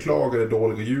får beklaga det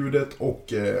dåliga ljudet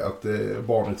och att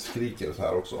barnet skriker så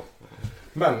här också.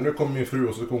 Men nu kommer min fru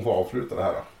och så kommer få avsluta det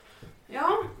här.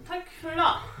 Ja, tack för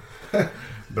idag.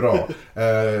 Bra.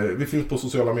 Vi finns på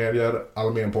sociala medier.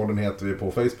 Almenpodden heter vi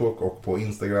på Facebook och på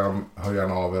Instagram. Hör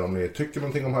gärna av er om ni tycker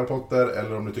någonting om Harry Potter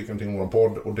eller om ni tycker någonting om vår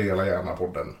podd, och dela gärna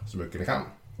podden så mycket ni kan.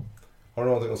 Har du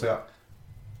någonting att säga?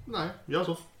 Nej, gör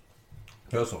så.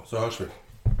 Gör så hörs vi.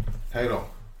 Hej då.